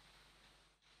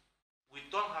 We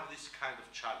don't have this kind of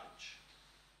challenge.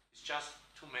 It's just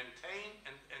to maintain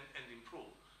and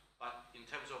improve. But in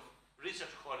terms of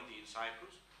research quality in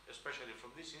Cyprus, especially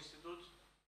from this institute,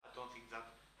 I don't think that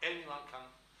anyone can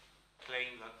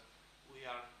claim that we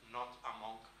are not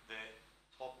among the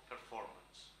top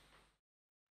performers.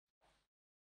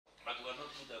 But we're not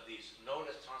good at this,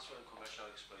 knowledge transfer and commercial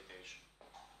exploitation.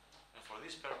 And for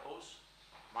this purpose,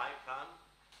 my plan,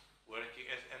 working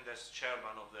as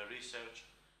chairman of the Research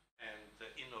and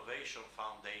the Innovation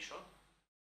Foundation,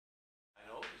 I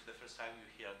know it's the first time you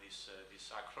hear this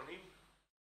acronym,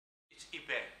 it's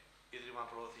IPE, Idrima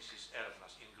Prothesis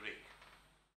Erevnas in Greek.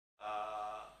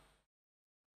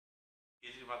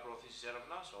 Idrima Prothesis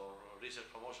Erevnas, or Research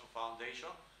Promotion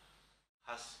Foundation,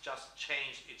 has just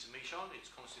changed its mission, its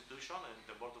constitution, and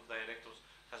the board of directors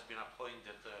has been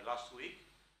appointed last week.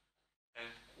 And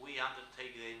we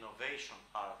undertake the innovation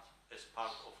part as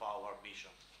part of our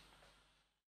mission.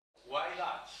 Why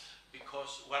that?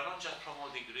 Because we're not just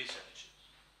promoting research.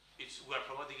 We're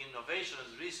promoting innovation,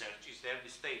 and research is the early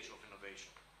stage of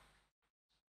innovation.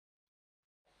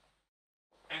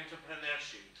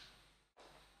 Entrepreneurship.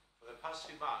 For the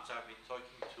past 3 months, I've been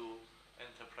talking to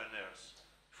entrepreneurs.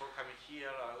 Before coming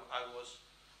here, I was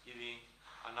giving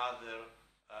another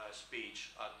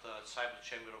speech at the Cyprus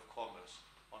Chamber of Commerce.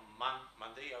 On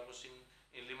Monday, I was in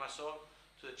Limassol,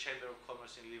 to the Chamber of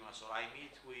Commerce in Limassol. I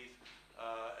meet with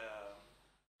the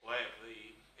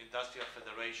Industrial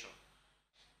Federation.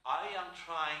 I am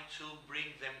trying to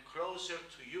bring them closer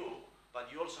to you, but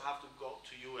you also have to go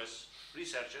to you as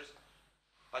researchers,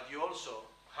 but you also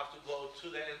have to go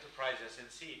to the enterprises and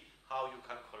see how you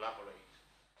can collaborate.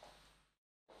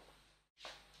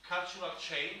 Cultural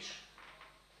change,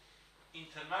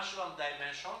 international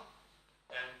dimension,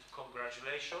 and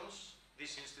congratulations,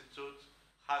 this institute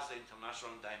has the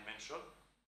international dimension,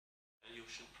 and you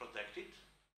should protect it.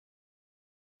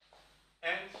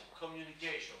 And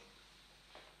communication.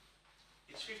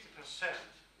 It's 50%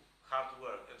 hard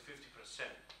work and 50%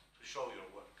 to show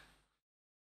your work.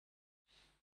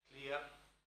 Clear,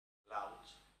 loud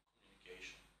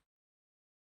communication,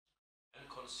 and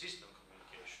consistent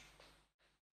communication.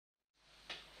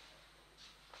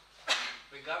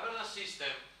 The governance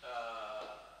system,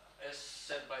 as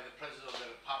said by the President of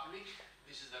the Republic,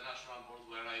 this is the national board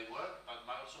where I work,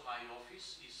 but also my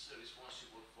office is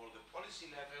responsible for the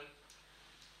policy level,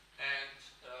 and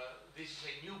this is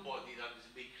a new body that is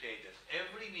being created.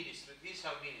 Every ministry, these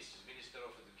are ministries, Minister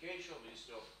of Education,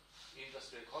 Ministry of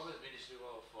Industry and Commerce, Ministry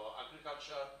of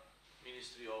Agriculture,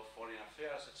 Ministry of Foreign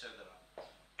Affairs, etc.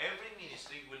 Every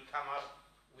ministry will come up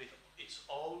with its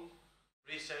own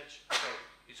research,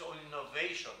 its own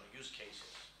innovation use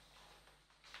cases.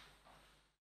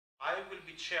 I will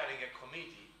be chairing a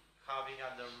committee having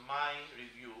under my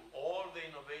review all the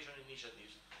innovation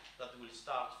initiatives that will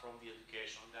start from the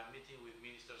education. They are meeting with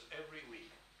ministers every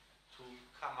week to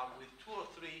come up with 2 or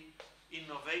 3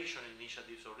 innovation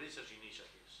initiatives or research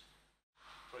initiatives.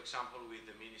 For example, with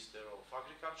the Minister of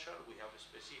Agriculture, we have a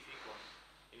specific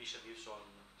initiatives on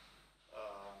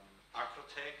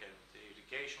agrotech and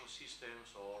irrigation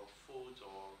systems, or food,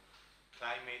 or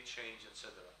climate change,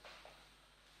 etc.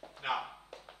 Now,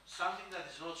 something that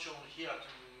is not shown here,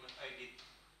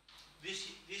 this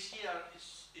here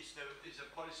is the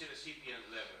policy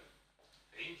recipient level.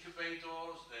 The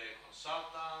incubators, the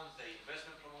consultants, the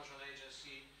investment promotion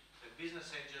agency, the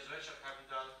business angels, venture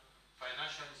capital,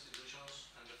 financial institutions,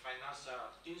 and the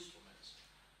financial instruments.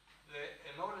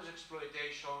 The knowledge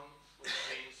exploitation, which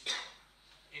means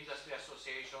industry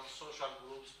associations, social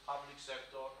groups, public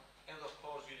sector, and of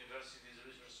course universities,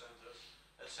 research centers,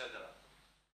 etc.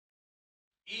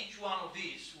 each one of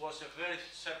these was a very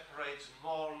separate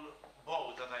small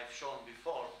boat that I've shown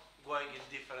before, going in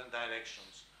different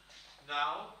directions.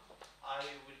 Now, I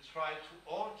will try to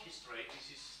orchestrate,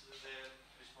 this is the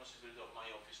responsibility of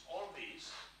my office, all these,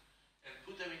 and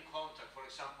put them in contact. For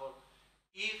example,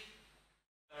 if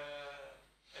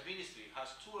a ministry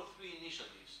has 2 or 3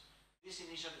 initiatives, these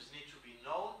initiatives need to be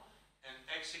known and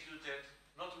executed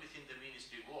not within the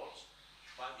ministry walls,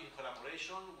 but in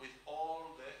collaboration with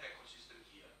all the ecosystem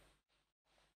here.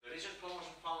 The Research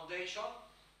Promotion Foundation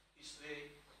is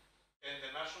the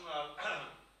National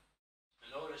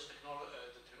Knowledge the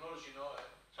Technology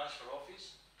Transfer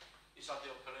Office is at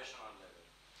the operational level.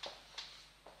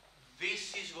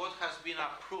 This is what has been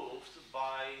approved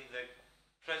by the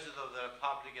President of the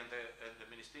Republic and the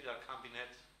Ministerial Cabinet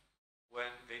when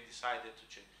they decided to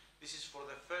change. This is for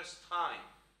the first time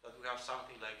that we have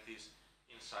something like this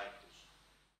in Cyprus.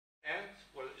 And,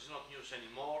 well, it's not news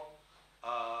anymore,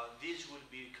 this will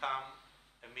become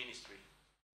a ministry.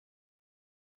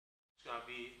 It's going to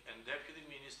be a Deputy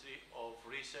Ministry of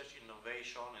Research,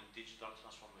 Innovation and Digital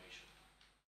Transformation.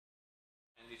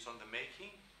 And it's on the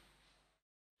making.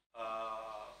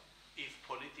 If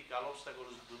political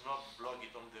obstacles do not block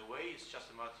it on the way, it's just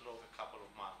a matter of a couple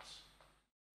of months.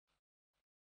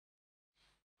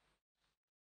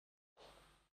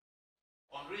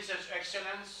 On research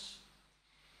excellence,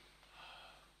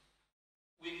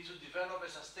 we need to develop a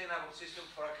sustainable system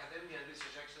for academia and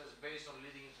research excellence based on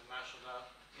leading international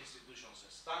institutions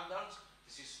and standards.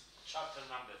 This is chapter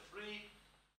number 3.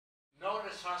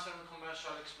 Knowledge transfer and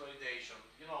commercial exploitation.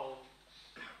 You know,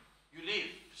 you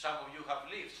live, some of you have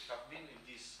lived, have been in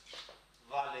this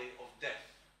valley of death.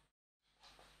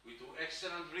 We do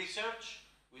excellent research,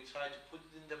 we try to put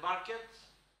it in the market,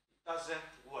 it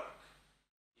doesn't work.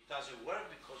 It doesn't work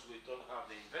because we don't have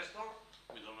the investor,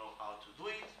 we don't know how to do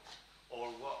it,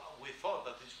 or we thought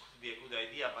that this could be a good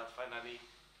idea, but finally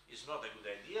it's not a good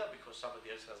idea because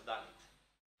somebody else has done it.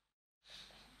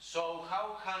 So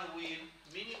how can we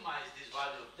minimize this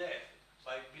valley of death?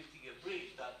 By building a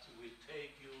bridge that will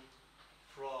take you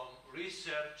from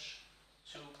research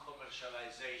to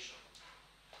commercialization.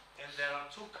 And there are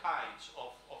 2 kinds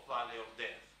of valley of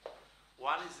death.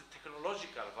 One is the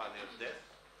technological valley of death,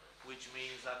 which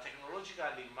means that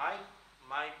technologically my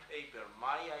paper,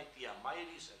 my idea, my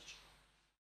research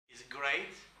is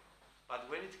great, but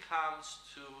when it comes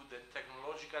to the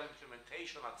technological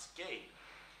implementation at scale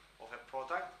of a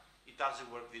product, it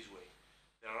doesn't work this way.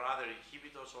 There are other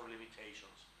inhibitors or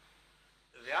limitations.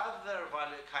 The other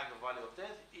kind of value of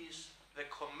death is the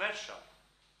commercial,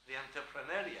 the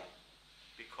entrepreneurial,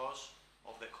 because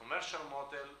of the commercial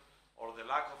model or the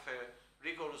lack of a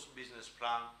rigorous business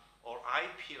plan or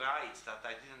IP rights that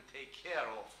I didn't take care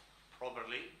of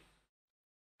properly,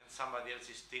 and somebody else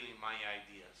is stealing my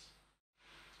ideas.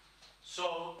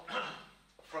 So,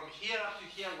 from here up to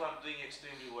here, we are doing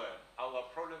extremely well. Our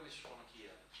problem is from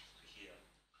here to here.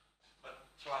 But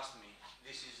trust me,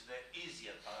 this is the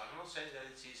easier part. I'm not saying that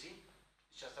it's easy,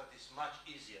 it's just that it's much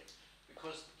easier.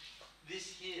 Because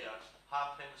this here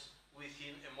happens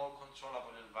within a more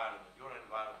controllable environment, your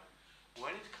environment.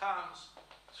 When it comes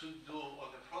to do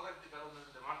all the product development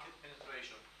and the market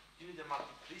penetration, you need a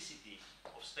multiplicity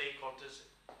of stakeholders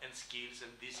and skills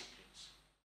and disciplines.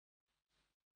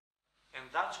 And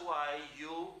that's why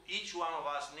each one of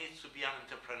us needs to be an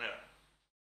entrepreneur.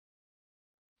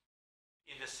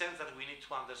 In the sense that we need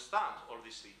to understand all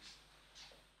these things.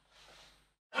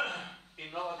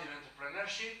 Innovative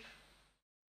entrepreneurship.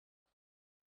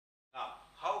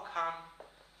 Now, how can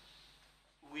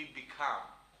we become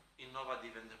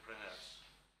innovative entrepreneurs?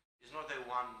 It's not a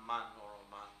one man or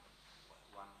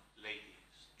one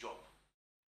lady's job.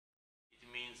 It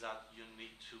means that you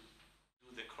need to do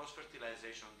the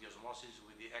cross-fertilization, the osmosis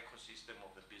with the ecosystem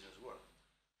of the business world.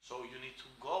 So you need to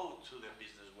go to the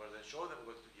business world and show them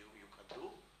what you can do,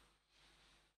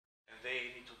 and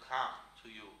they need to come to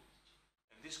you.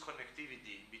 And this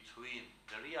connectivity between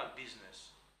the real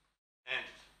business and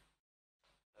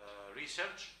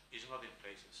research is not in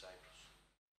place in Cyprus.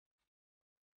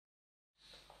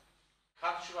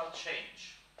 Cultural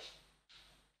change.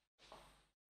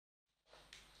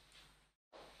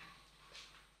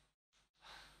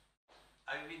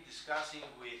 I've been discussing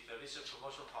with the Research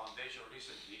Promotion Foundation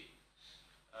recently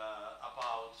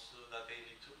about that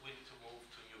we need to move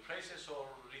to new places or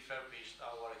refurbish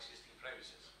our existing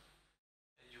premises.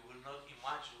 And you will not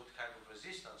imagine what kind of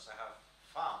resistance I have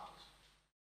found.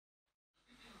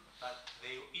 But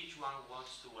each one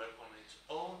wants to work on its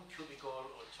own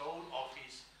cubicle or its own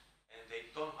office, and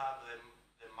they don't have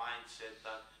the mindset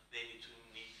that they need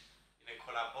in a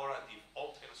collaborative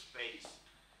open space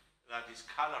that is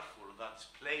colorful, that is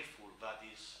playful, that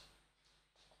is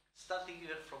starting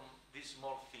even from these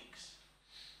small things.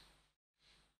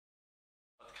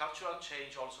 But cultural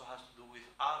change also has to do with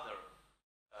other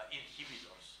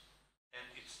inhibitors, and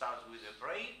it starts with the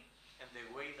brain and the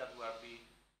way that we are being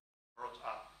brought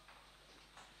up.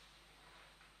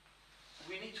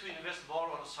 We need to invest more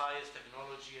on science,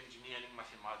 technology, engineering,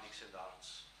 mathematics, and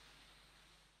arts.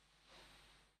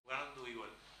 We're not doing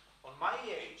well. On my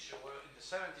age, in the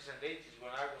 70s and 80s, when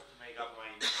I was to make up my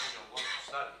decision on what to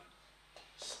study,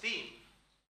 STEAM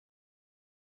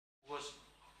was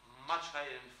much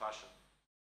higher in fashion,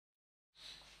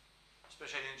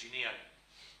 especially in engineering.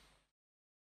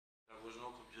 There was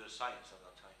no computer science at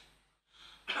that time.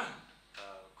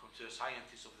 Computer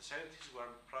scientists of the 70s were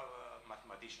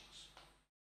mathematicians.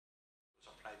 It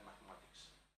was applied mathematics.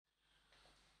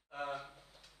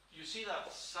 You see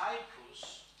that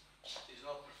Cyprus is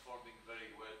not performing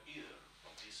very well either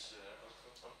on this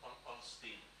on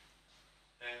STEAM,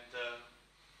 and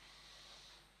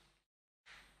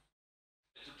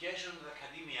education,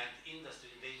 academia, and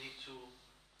industry, they need to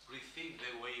rethink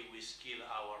the way we skill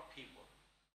our people.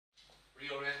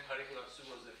 Reorient curriculum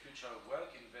towards the future of work,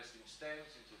 invest in STEM,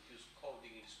 introduce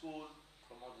coding in school,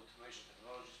 promote automation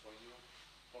technologies for new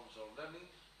forms of learning,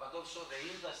 but also the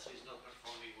industry is not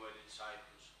performing well in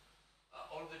Cyprus.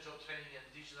 All the job training and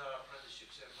digital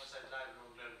apprenticeships emphasize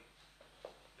lifelong learning.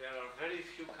 There are very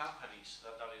few companies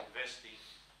that are investing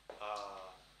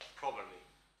properly.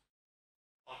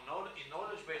 In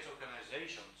knowledge-based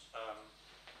organizations,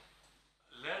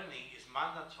 learning is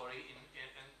mandatory and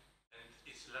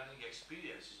it's learning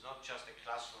experience. It's not just a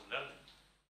classroom learning.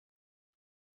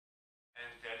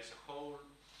 And there is a whole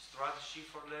strategy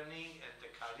for learning and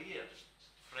the career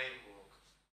framework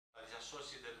that is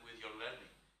associated with your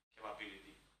learning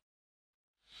capability.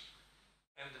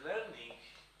 And learning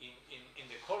in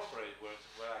the corporate world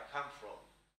where I come from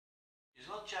is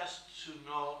not just to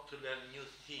know, to learn new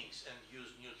things and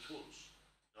use new tools.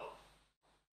 No.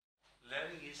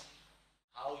 Learning is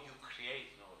how you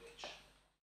create knowledge.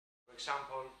 For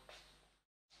example,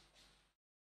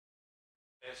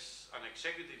 as an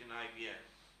executive in IBM,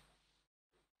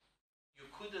 you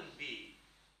couldn't be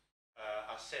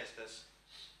assessed as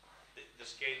the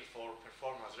scale for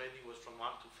performance rating was from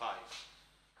 1 to 5.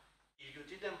 If you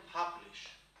didn't publish,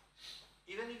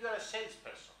 even if you are a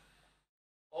salesperson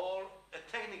or a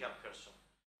technical person,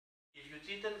 if you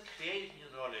didn't create new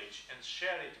knowledge and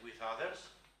share it with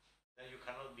others, then you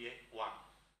cannot be 1.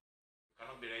 You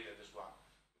cannot be rated as 1.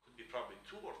 You could be probably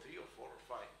 2 or 3 or 4 or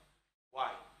 5. Why?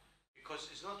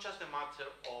 Because it's not just a matter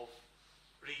of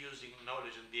reusing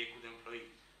knowledge and be a good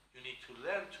employee. You need to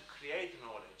learn to create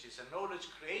knowledge. It's a knowledge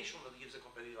creation that gives a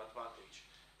competitive advantage.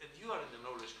 And you are in the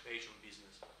knowledge creation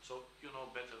business, so you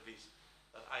know better this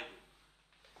than I do.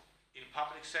 In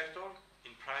public sector,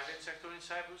 in private sector in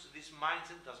Cyprus, this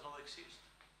mindset does not exist.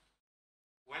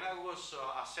 When I was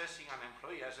assessing an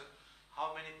employee, I said,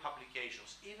 how many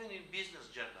publications, even in business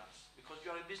journals, because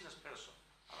you are a business person.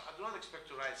 I do not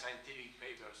expect to write scientific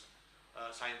papers,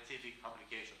 scientific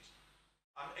publications.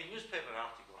 A newspaper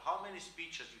article, how many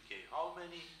speeches you gave, how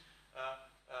many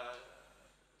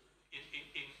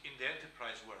in the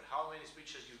enterprise world, how many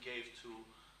speeches you gave to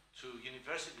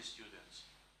university students.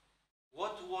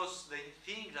 What was the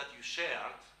thing that you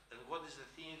shared and what is the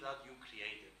thing that you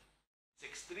created? It's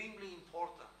extremely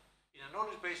important. In a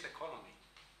knowledge-based economy,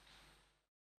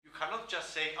 you cannot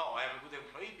just say, oh, I am a good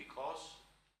employee because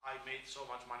I made so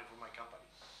much money for my company.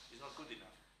 It's not good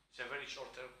enough. It's a very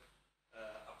short-term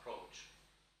approach.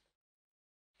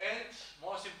 And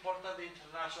most important, the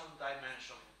international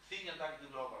dimension. Think and act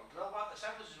global.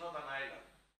 Cyprus is not an island.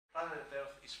 Planet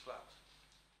Earth is flat.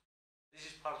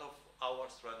 This is part of our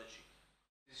strategy.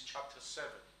 This is chapter 7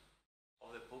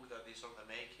 of the book that is on the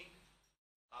making.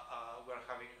 We're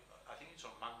having, I think it's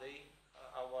on Monday,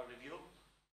 our review.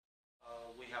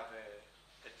 We have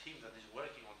a team that is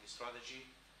working on this strategy.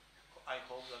 I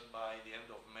hope that by the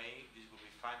end of May, this will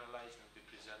be finalized and be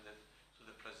presented to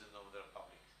the President of the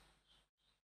Republic.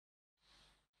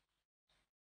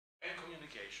 And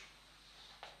communication.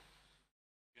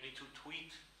 You need to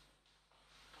tweet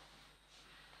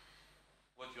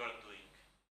what you are doing.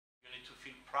 You need to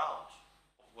feel proud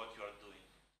of what you are doing.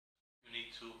 You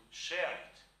need to share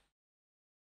it.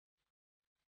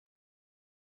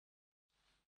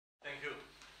 Thank you.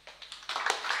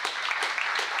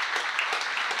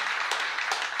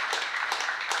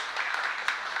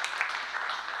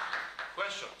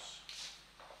 Questions?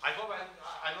 I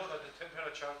know that the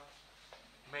temperature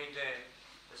made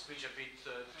the speech a bit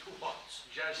too hot.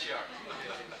 Yes, yeah.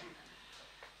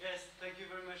 Yes, thank you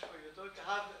very much for your talk.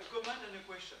 I have a comment and a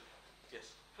question.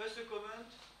 Yes. First a comment.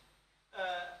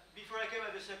 Before I came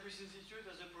at the Cyprus Institute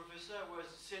as a professor, I was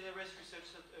CNRS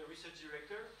research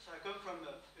director. So I come from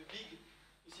a big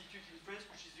institute in France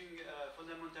which is doing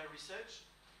fundamental research.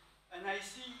 And I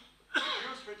see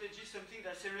strategy is something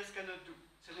that CNRS cannot do.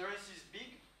 CNRS is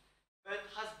big, but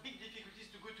has big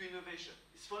difficulties to go to innovation.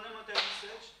 It's fundamental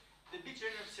research. The big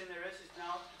challenge of CNRS is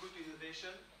now to go to innovation.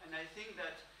 And I think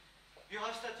that you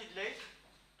have started late,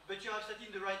 but you have started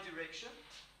in the right direction.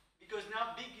 Because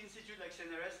now big institutes like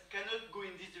CNRS cannot go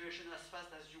in this direction as fast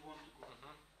as you want to go.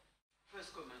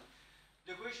 First comment.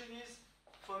 The question is,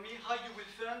 for me, how you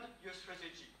will fund your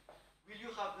strategy. Will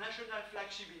you have national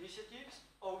flagship initiatives,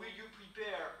 or will you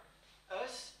prepare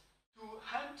us to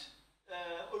hunt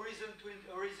Horizon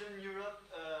Europe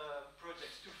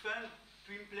projects, to fund, to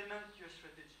implement your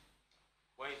strategy?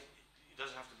 Why it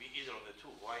doesn't have to be either of the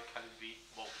two? Why can it be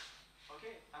both?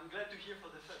 Okay, I'm glad to hear for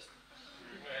the first.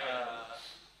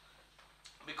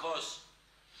 Because,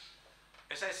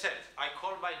 as I said, I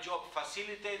call my job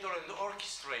facilitator and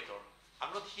orchestrator.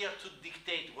 I'm not here to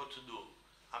dictate what to do.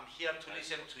 I'm here to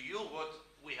listen to you what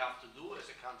we have to do as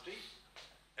a country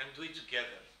and do it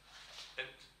together. And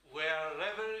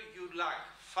wherever you lack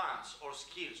funds or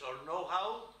skills or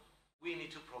know-how, we need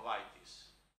to provide this.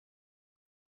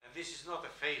 And this is not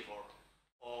a favor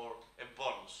or a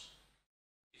bonus.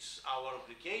 It's our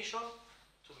obligation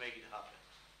to make it happen.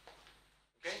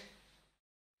 Okay?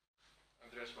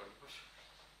 Andreas Marcos.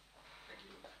 Thank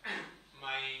you.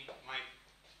 My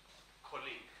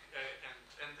colleague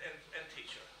and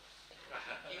teacher.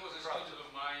 He was a student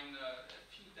of mine a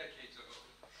few decades ago.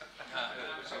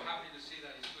 And I'm so happy to see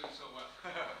that he's doing so well.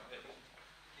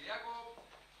 Kyriakos,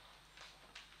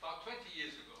 about 20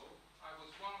 years ago, I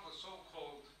was one of the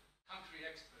so-called country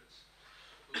experts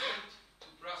who went to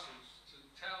Brussels to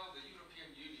tell the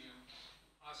European Union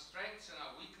our strengths and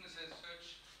our weaknesses,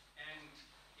 research and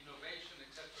innovation,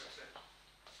 etc., etc.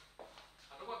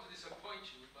 I don't want to disappoint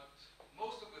you, but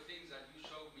most of the things that you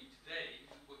showed me today,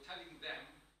 we were telling them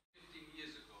 15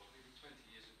 years ago, maybe 20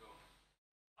 years ago.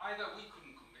 Either we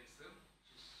couldn't convince them,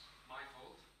 which is my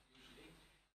fault, usually,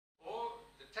 or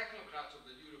the technocrats of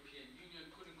the European Union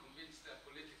couldn't convince their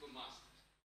political masters.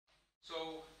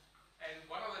 So, and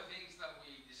one of the things that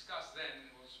we discussed then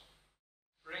was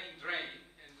brain drain,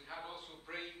 and we had also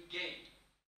brain gain.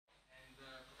 And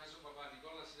Professor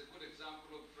Papanikolas is a good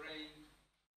example of brain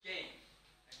gain.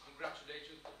 And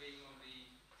congratulations for being on the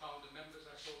founder members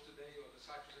I saw today of the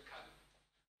Cyprus Academy,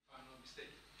 if I'm not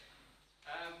mistaken.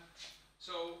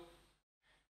 So,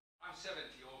 I'm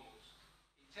 70 almost.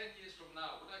 In 10 years from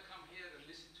now, would I come here and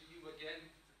listen to you again,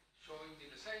 showing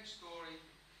me the same story?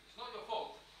 It's not your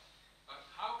fault, but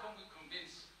how can we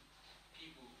convince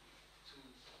people to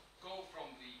go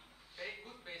from the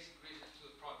good basic research to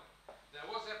the product? There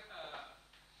was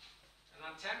an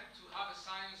attempt to have a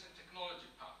science and technology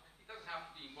park. It doesn't have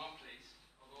to be in one place,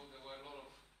 although there were a lot of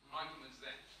arguments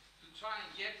then, to try and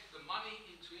get the money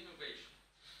into innovation.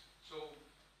 So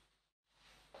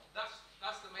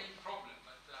that's the main problem,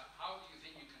 but how do you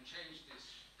think you can change this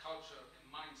culture and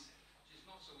mindset, which is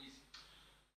not so easy?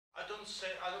 I don't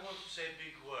want to say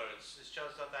big words. It's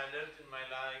just that I learned in my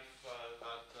life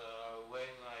that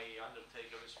when I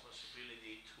undertake a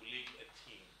responsibility to lead a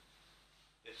team,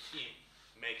 the team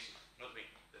makes it, not me,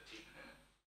 the team.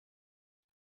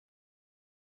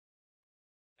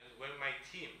 And when my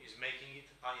team is making it,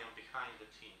 I am behind the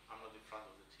team. I'm not in front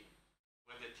of the team.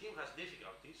 When the team has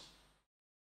difficulties,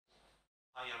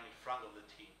 I am in front of the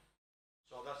team.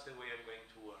 So that's the way I'm going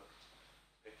to work.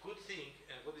 A good thing,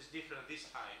 and what is different this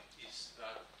time, is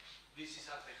that this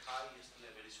is at the highest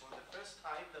level. It's one of the first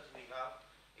time that we have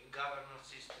a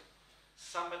governance system.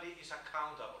 Somebody is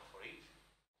accountable for it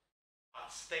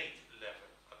at state level,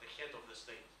 at the head of the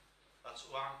state. That's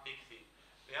one big thing.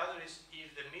 The other is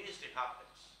if the ministry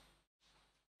happens,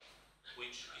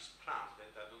 which is planned,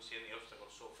 and I don't see any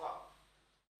obstacles so far,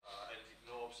 and if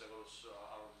no obstacles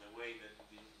are on the way, then it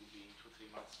will be in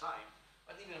 2-3 months' time,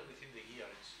 but even within the year,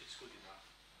 it's good enough.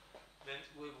 Then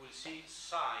we will see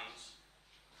signs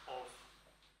of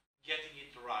getting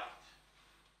it right.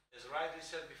 As rightly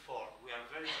said before, we are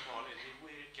very small, and if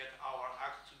we get our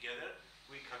act together,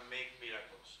 we can make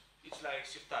miracles. It's like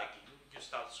sirtaki. You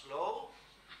start slow,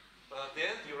 but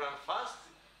then you run fast,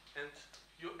 and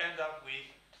you end up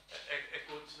with a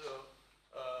good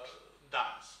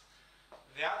dance.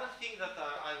 The other thing that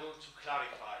I want to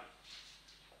clarify,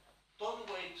 don't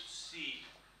wait to see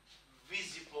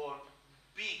visible,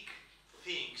 big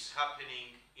things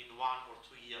happening in 1 or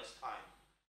 2 years' time.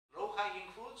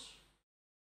 Low-hanging fruits,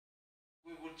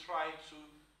 we will try to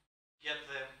get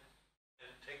them and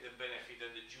take the benefit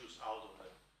and the juice out of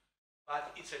them.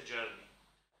 But it's a journey.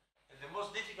 And the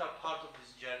most difficult part of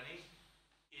this journey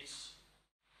is,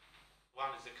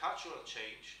 one is the cultural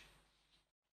change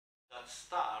that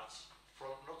starts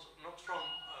from not from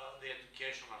the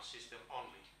educational system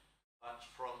only, but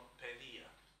from pedia,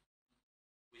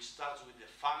 which starts with the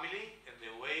family and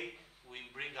the way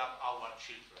we bring up our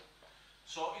children.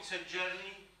 So it's a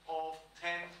journey of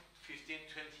 10, 15,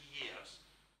 20 years.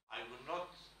 I will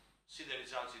not see the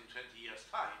results in 20 years'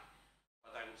 time,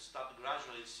 but I will start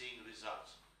gradually seeing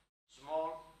results.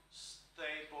 Small,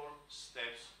 stable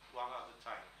steps, one at a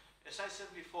time. As I said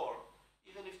before,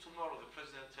 even if tomorrow the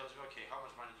president tells me, okay, how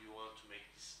much money do you want to make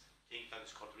this thing that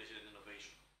is called research and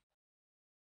innovation?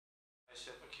 I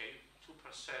said, okay, 2%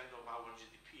 of our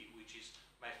GDP, which is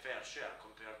my fair share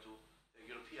compared to the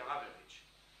European average.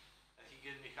 And he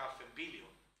gave me $500 million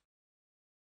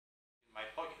in my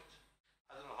pocket.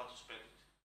 I don't know how to spend it.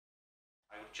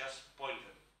 I would just spoil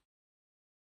them.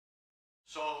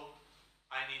 So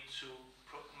I need to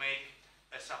make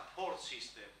a support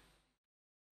system.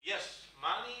 Yes,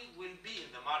 money will be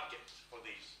in the market for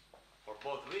this, for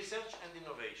both research and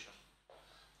innovation.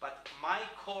 But my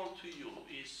call to you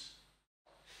is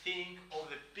think of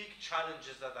the big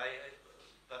challenges that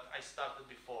I started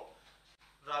before.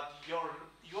 That you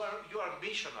are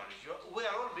missionaries. We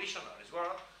are all missionaries.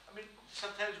 I mean,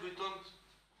 sometimes we don't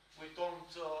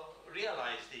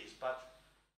realize this, but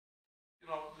you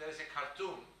know, there is a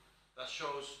cartoon that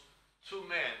shows two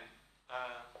men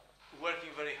working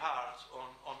very hard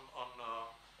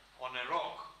on a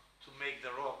rock to make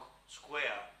the rock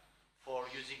square for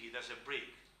using it as a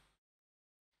brick.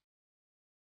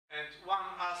 And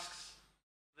one asks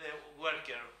the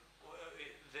worker,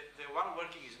 the one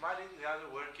working is smiling, the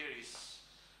other worker is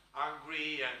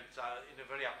angry and in a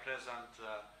very unpleasant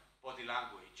body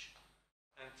language.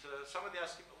 And somebody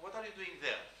asked him, what are you doing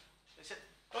there? He said,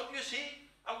 don't you see?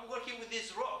 I'm working with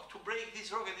this rock to break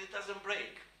this rock and it doesn't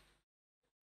break.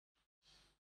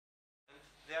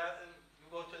 And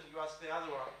you ask the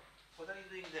other one, what are you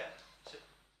doing there? He said,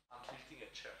 I'm building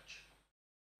a church.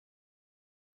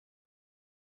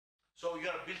 So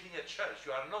you are building a church.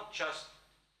 You are not just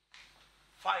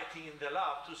fighting in the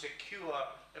lab to secure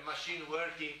a machine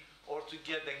working or to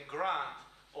get a grant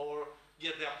or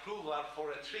get the approval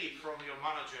for a trip from your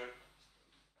manager.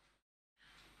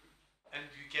 And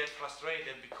you get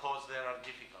frustrated because there are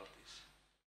difficulties.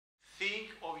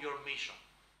 Think of your mission.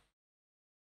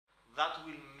 That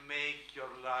will make your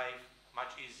life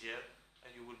much easier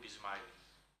and you will be smiling.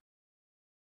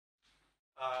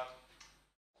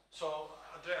 So,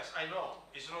 Andreas, I know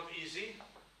it's not easy,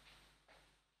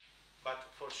 but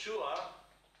for sure,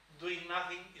 doing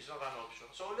nothing is not an option.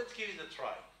 So let's give it a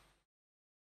try.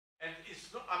 And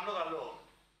I'm not alone.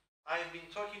 I've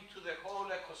been talking to the whole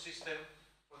ecosystem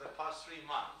for the past 3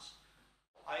 months.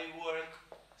 I work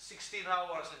 16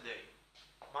 hours a day.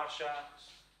 Marcia,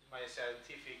 my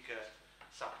scientific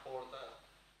support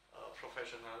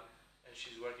professional, and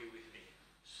she's working with me.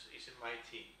 She's in my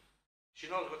team. She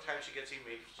knows what time she gets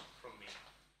emails from me.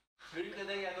 During the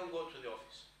day, I don't go to the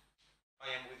office.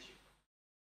 I am with you.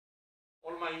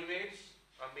 All my emails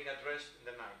are being addressed in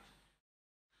the night.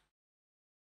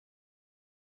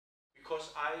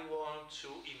 Because I want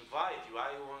to invite you,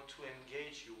 I want to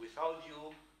engage you. Without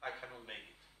you, I cannot make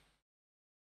it.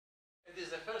 It is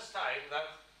the first time that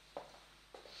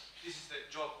this is the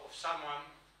job of someone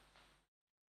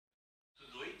to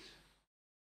do it.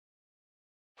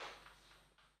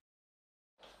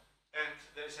 And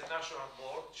there is a national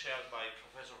board chaired by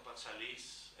Professor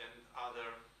Patsalis and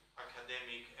other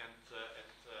academic and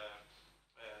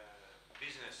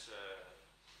business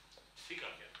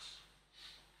figureheads.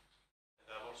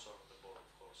 And I'm also on the board, of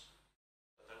course,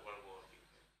 but I'm well working.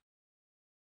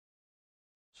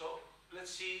 So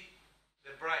let's see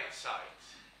the bright side.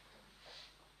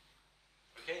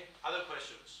 Okay, other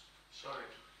questions? Sorry,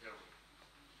 here we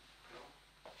go.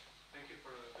 Thank you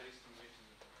for a very stimulating.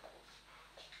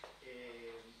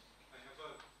 I have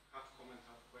a half comment,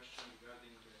 half question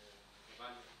regarding the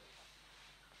value of that.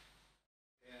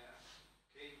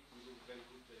 Okay, we do very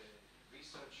good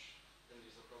research, then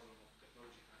there's a problem of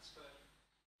technology transfer.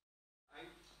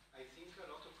 I think a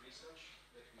lot of research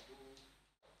that we do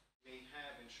may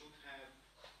have and should have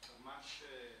a much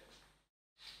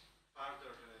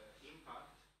further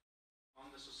impact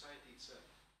on the society itself,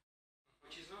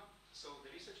 which is not, so the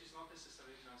research is not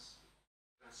necessarily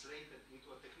translated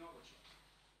into a technology,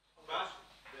 but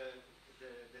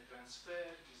the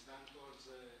transfer is done towards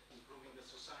improving the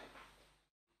society.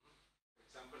 For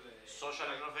example, Social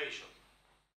innovation.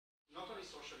 not only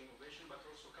social innovation, but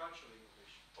also cultural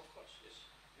innovation. Of course, yes.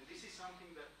 And this is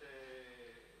something that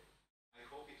I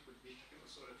hope it will be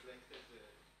also reflected a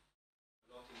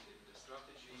lot in the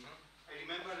strategy. I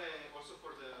remember also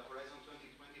for the Horizon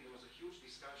 2020 there was a huge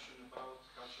discussion about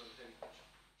cultural heritage.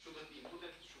 Should it be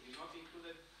included? Should it not be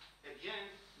included? At the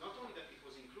end, not only that it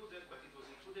was included, but it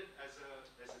was included as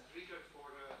a trigger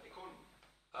for economy.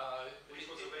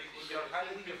 Which was a very good. You're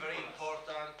highlighting a very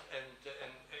important and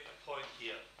point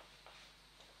here.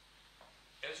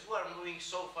 As we are moving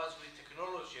so fast with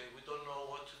technology and we don't know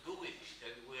what to do with it,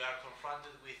 and we are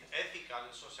confronted with ethical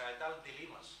and societal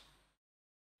dilemmas.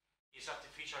 Is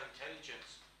artificial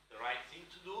intelligence the right thing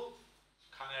to do?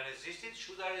 Can I resist it?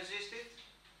 Should I resist it?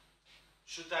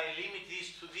 Should I limit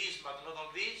this to this but not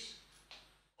on this?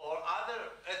 Or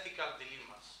other ethical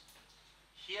dilemmas?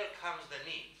 Here comes the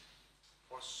need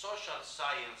for social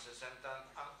sciences and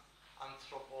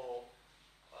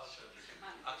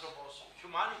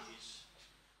humanities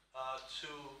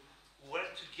to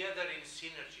work together in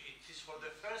synergy. It is for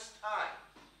the first time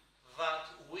that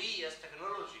we as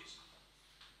technologists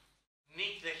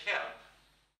need the help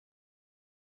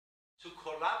to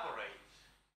collaborate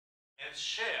and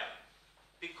share,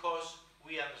 because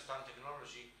we understand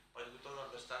technology but we don't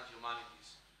understand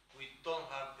humanities. We don't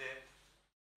have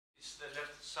it's the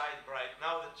left side brain.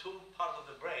 Now the two parts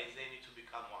of the brain, they need to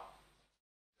become one.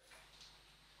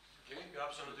 Okay, you're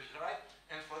absolutely right.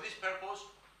 And for this purpose,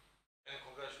 and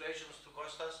congratulations to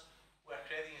Kostas, we are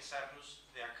creating in Cyprus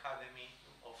the Academy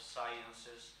of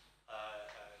Sciences,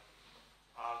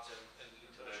 Arts and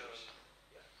Literature.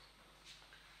 Yeah.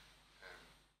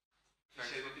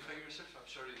 Please identify yourself. I'm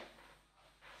sorry.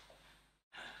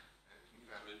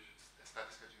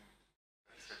 Statis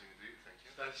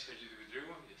Hagidou,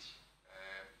 Yes.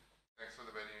 thanks for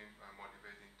the very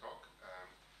motivating talk.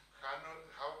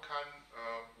 How can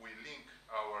we link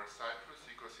our Cyprus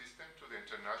ecosystem to the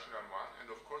international one, and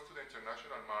of course to the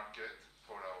international market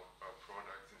for our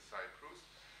products in Cyprus?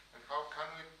 And how can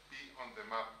we be on the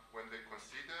map when they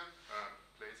consider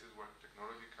places where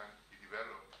technology can be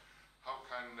developed? How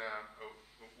can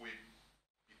we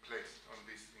be placed on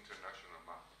this international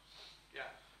map? Yeah.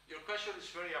 Your question is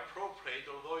very appropriate,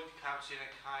 although it comes in a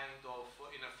kind of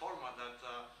in a format that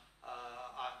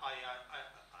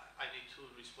I need to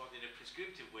respond in a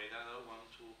prescriptive way. That I don't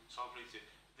want to sound prescriptive.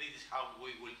 This is how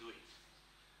we will do it.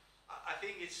 I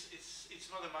think it's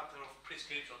not a matter of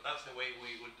prescription. That's the way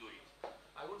we will do it.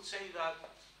 I would say that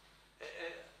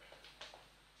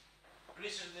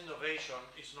research and innovation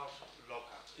is not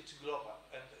local; it's global,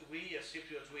 and we as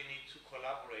Cypriots we need to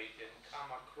collaborate and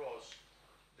come across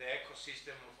the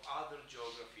ecosystem of other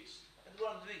geographies, and we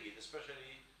are doing it,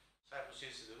 especially Cyprus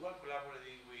Institute. We are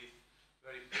collaborating with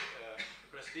very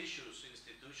prestigious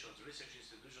institutions, research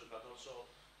institutions, but also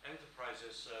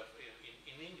enterprises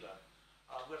in England.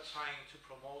 We're trying to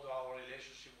promote our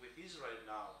relationship with Israel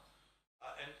now,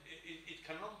 and it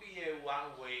cannot be a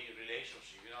one-way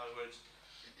relationship. In other words,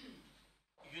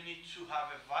 you need to have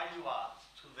a value add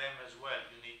to them as well.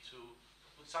 You need to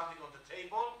put something on the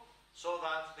table so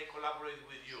that they collaborate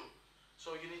with you.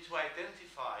 So you need to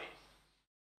identify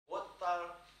what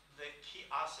are the key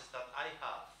assets that I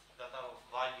have that are of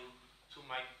value to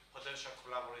my potential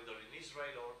collaborator in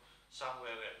Israel or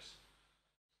somewhere else.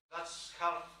 That's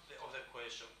half of the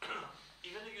question.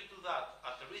 Even if you do that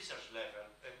at the research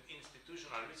level, an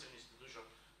institutional research institution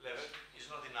level is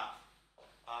not enough.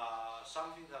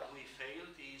 Something that we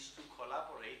failed is to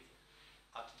collaborate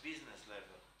at business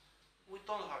level. We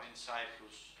don't have in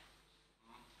Cyprus,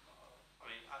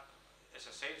 as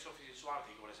a sales office is one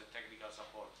thing, or as a technical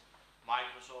support.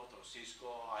 Microsoft or Cisco,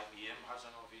 IBM has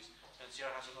an office, NCR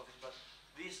has an office, but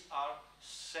these are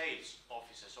sales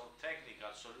offices or technical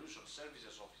solution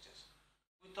services offices.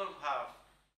 We don't have,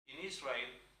 in Israel,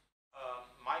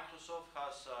 Microsoft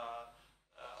has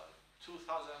 2,300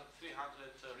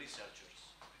 researchers,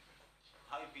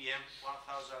 IBM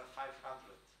 1,500.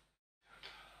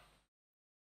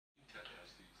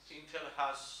 Intel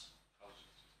has.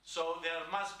 So there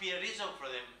must be a reason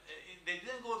for them. They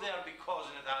didn't go there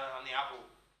because Netanyahu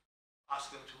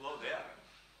asked them to go there.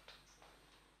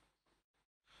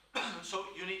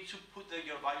 So you need to put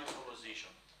your value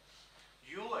proposition.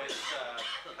 You as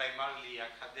primarily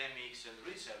academics and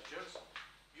researchers,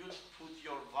 you put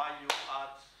your value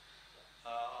add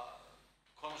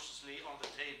consciously on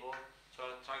the table to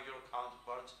attract your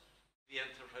counterparts. The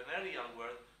entrepreneurial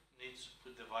world needs to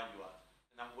put the value add,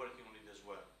 and I'm working on it as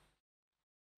well.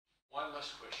 One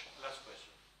last question. Last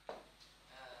question.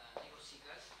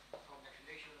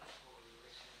 Congratulations for your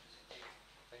excellent presentation.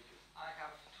 Thank you. I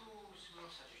have two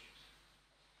small suggestions.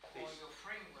 For Please. your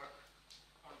framework,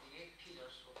 on the 8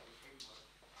 pillars of the framework,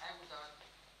 I would add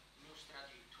new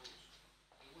strategy tools.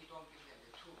 If we don't give them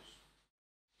the tools,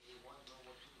 they won't know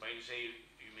what to do. When you say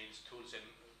you mean tools and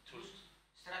tools?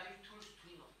 Strategy tools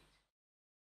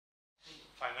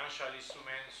financial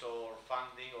instruments or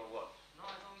funding or what? No,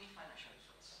 I don't need financial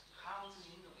resources. How to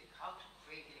innovate, how to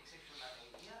create an exceptional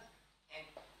idea and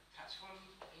transform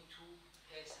it into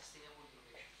a sustainable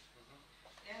innovation.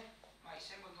 And my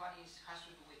second one has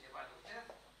to do with the value of death.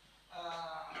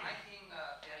 I think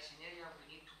there is an area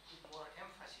we need to put more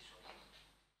emphasis on it.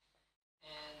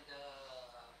 And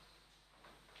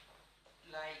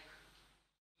like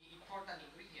important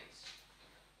ingredients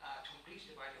to increase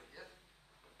the value of death,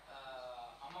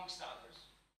 amongst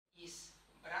others, is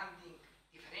branding,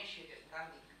 differentiated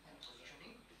branding and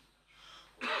positioning,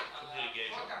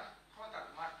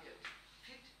 product market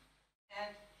fit,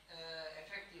 and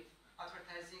effective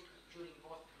advertising during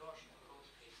both launch and growth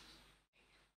phases.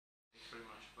 Thank you very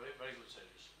much. Very, very good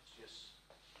suggestions. Yes.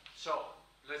 So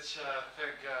let's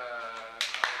thank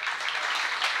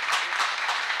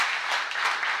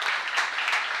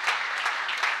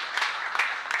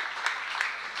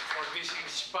for this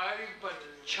inspiring but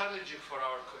challenging for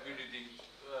our community.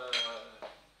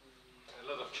 A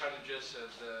lot of challenges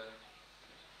and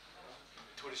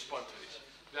to respond to this.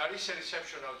 There is a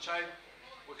reception outside.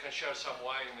 We can share some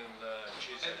wine and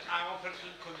cheese. And I'm open to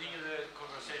continue the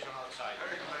conversation outside.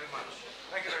 Thank you very much.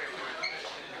 Thank you very much.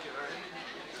 Thank you very much.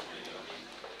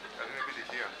 Can you repeat it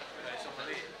here?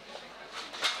 Somebody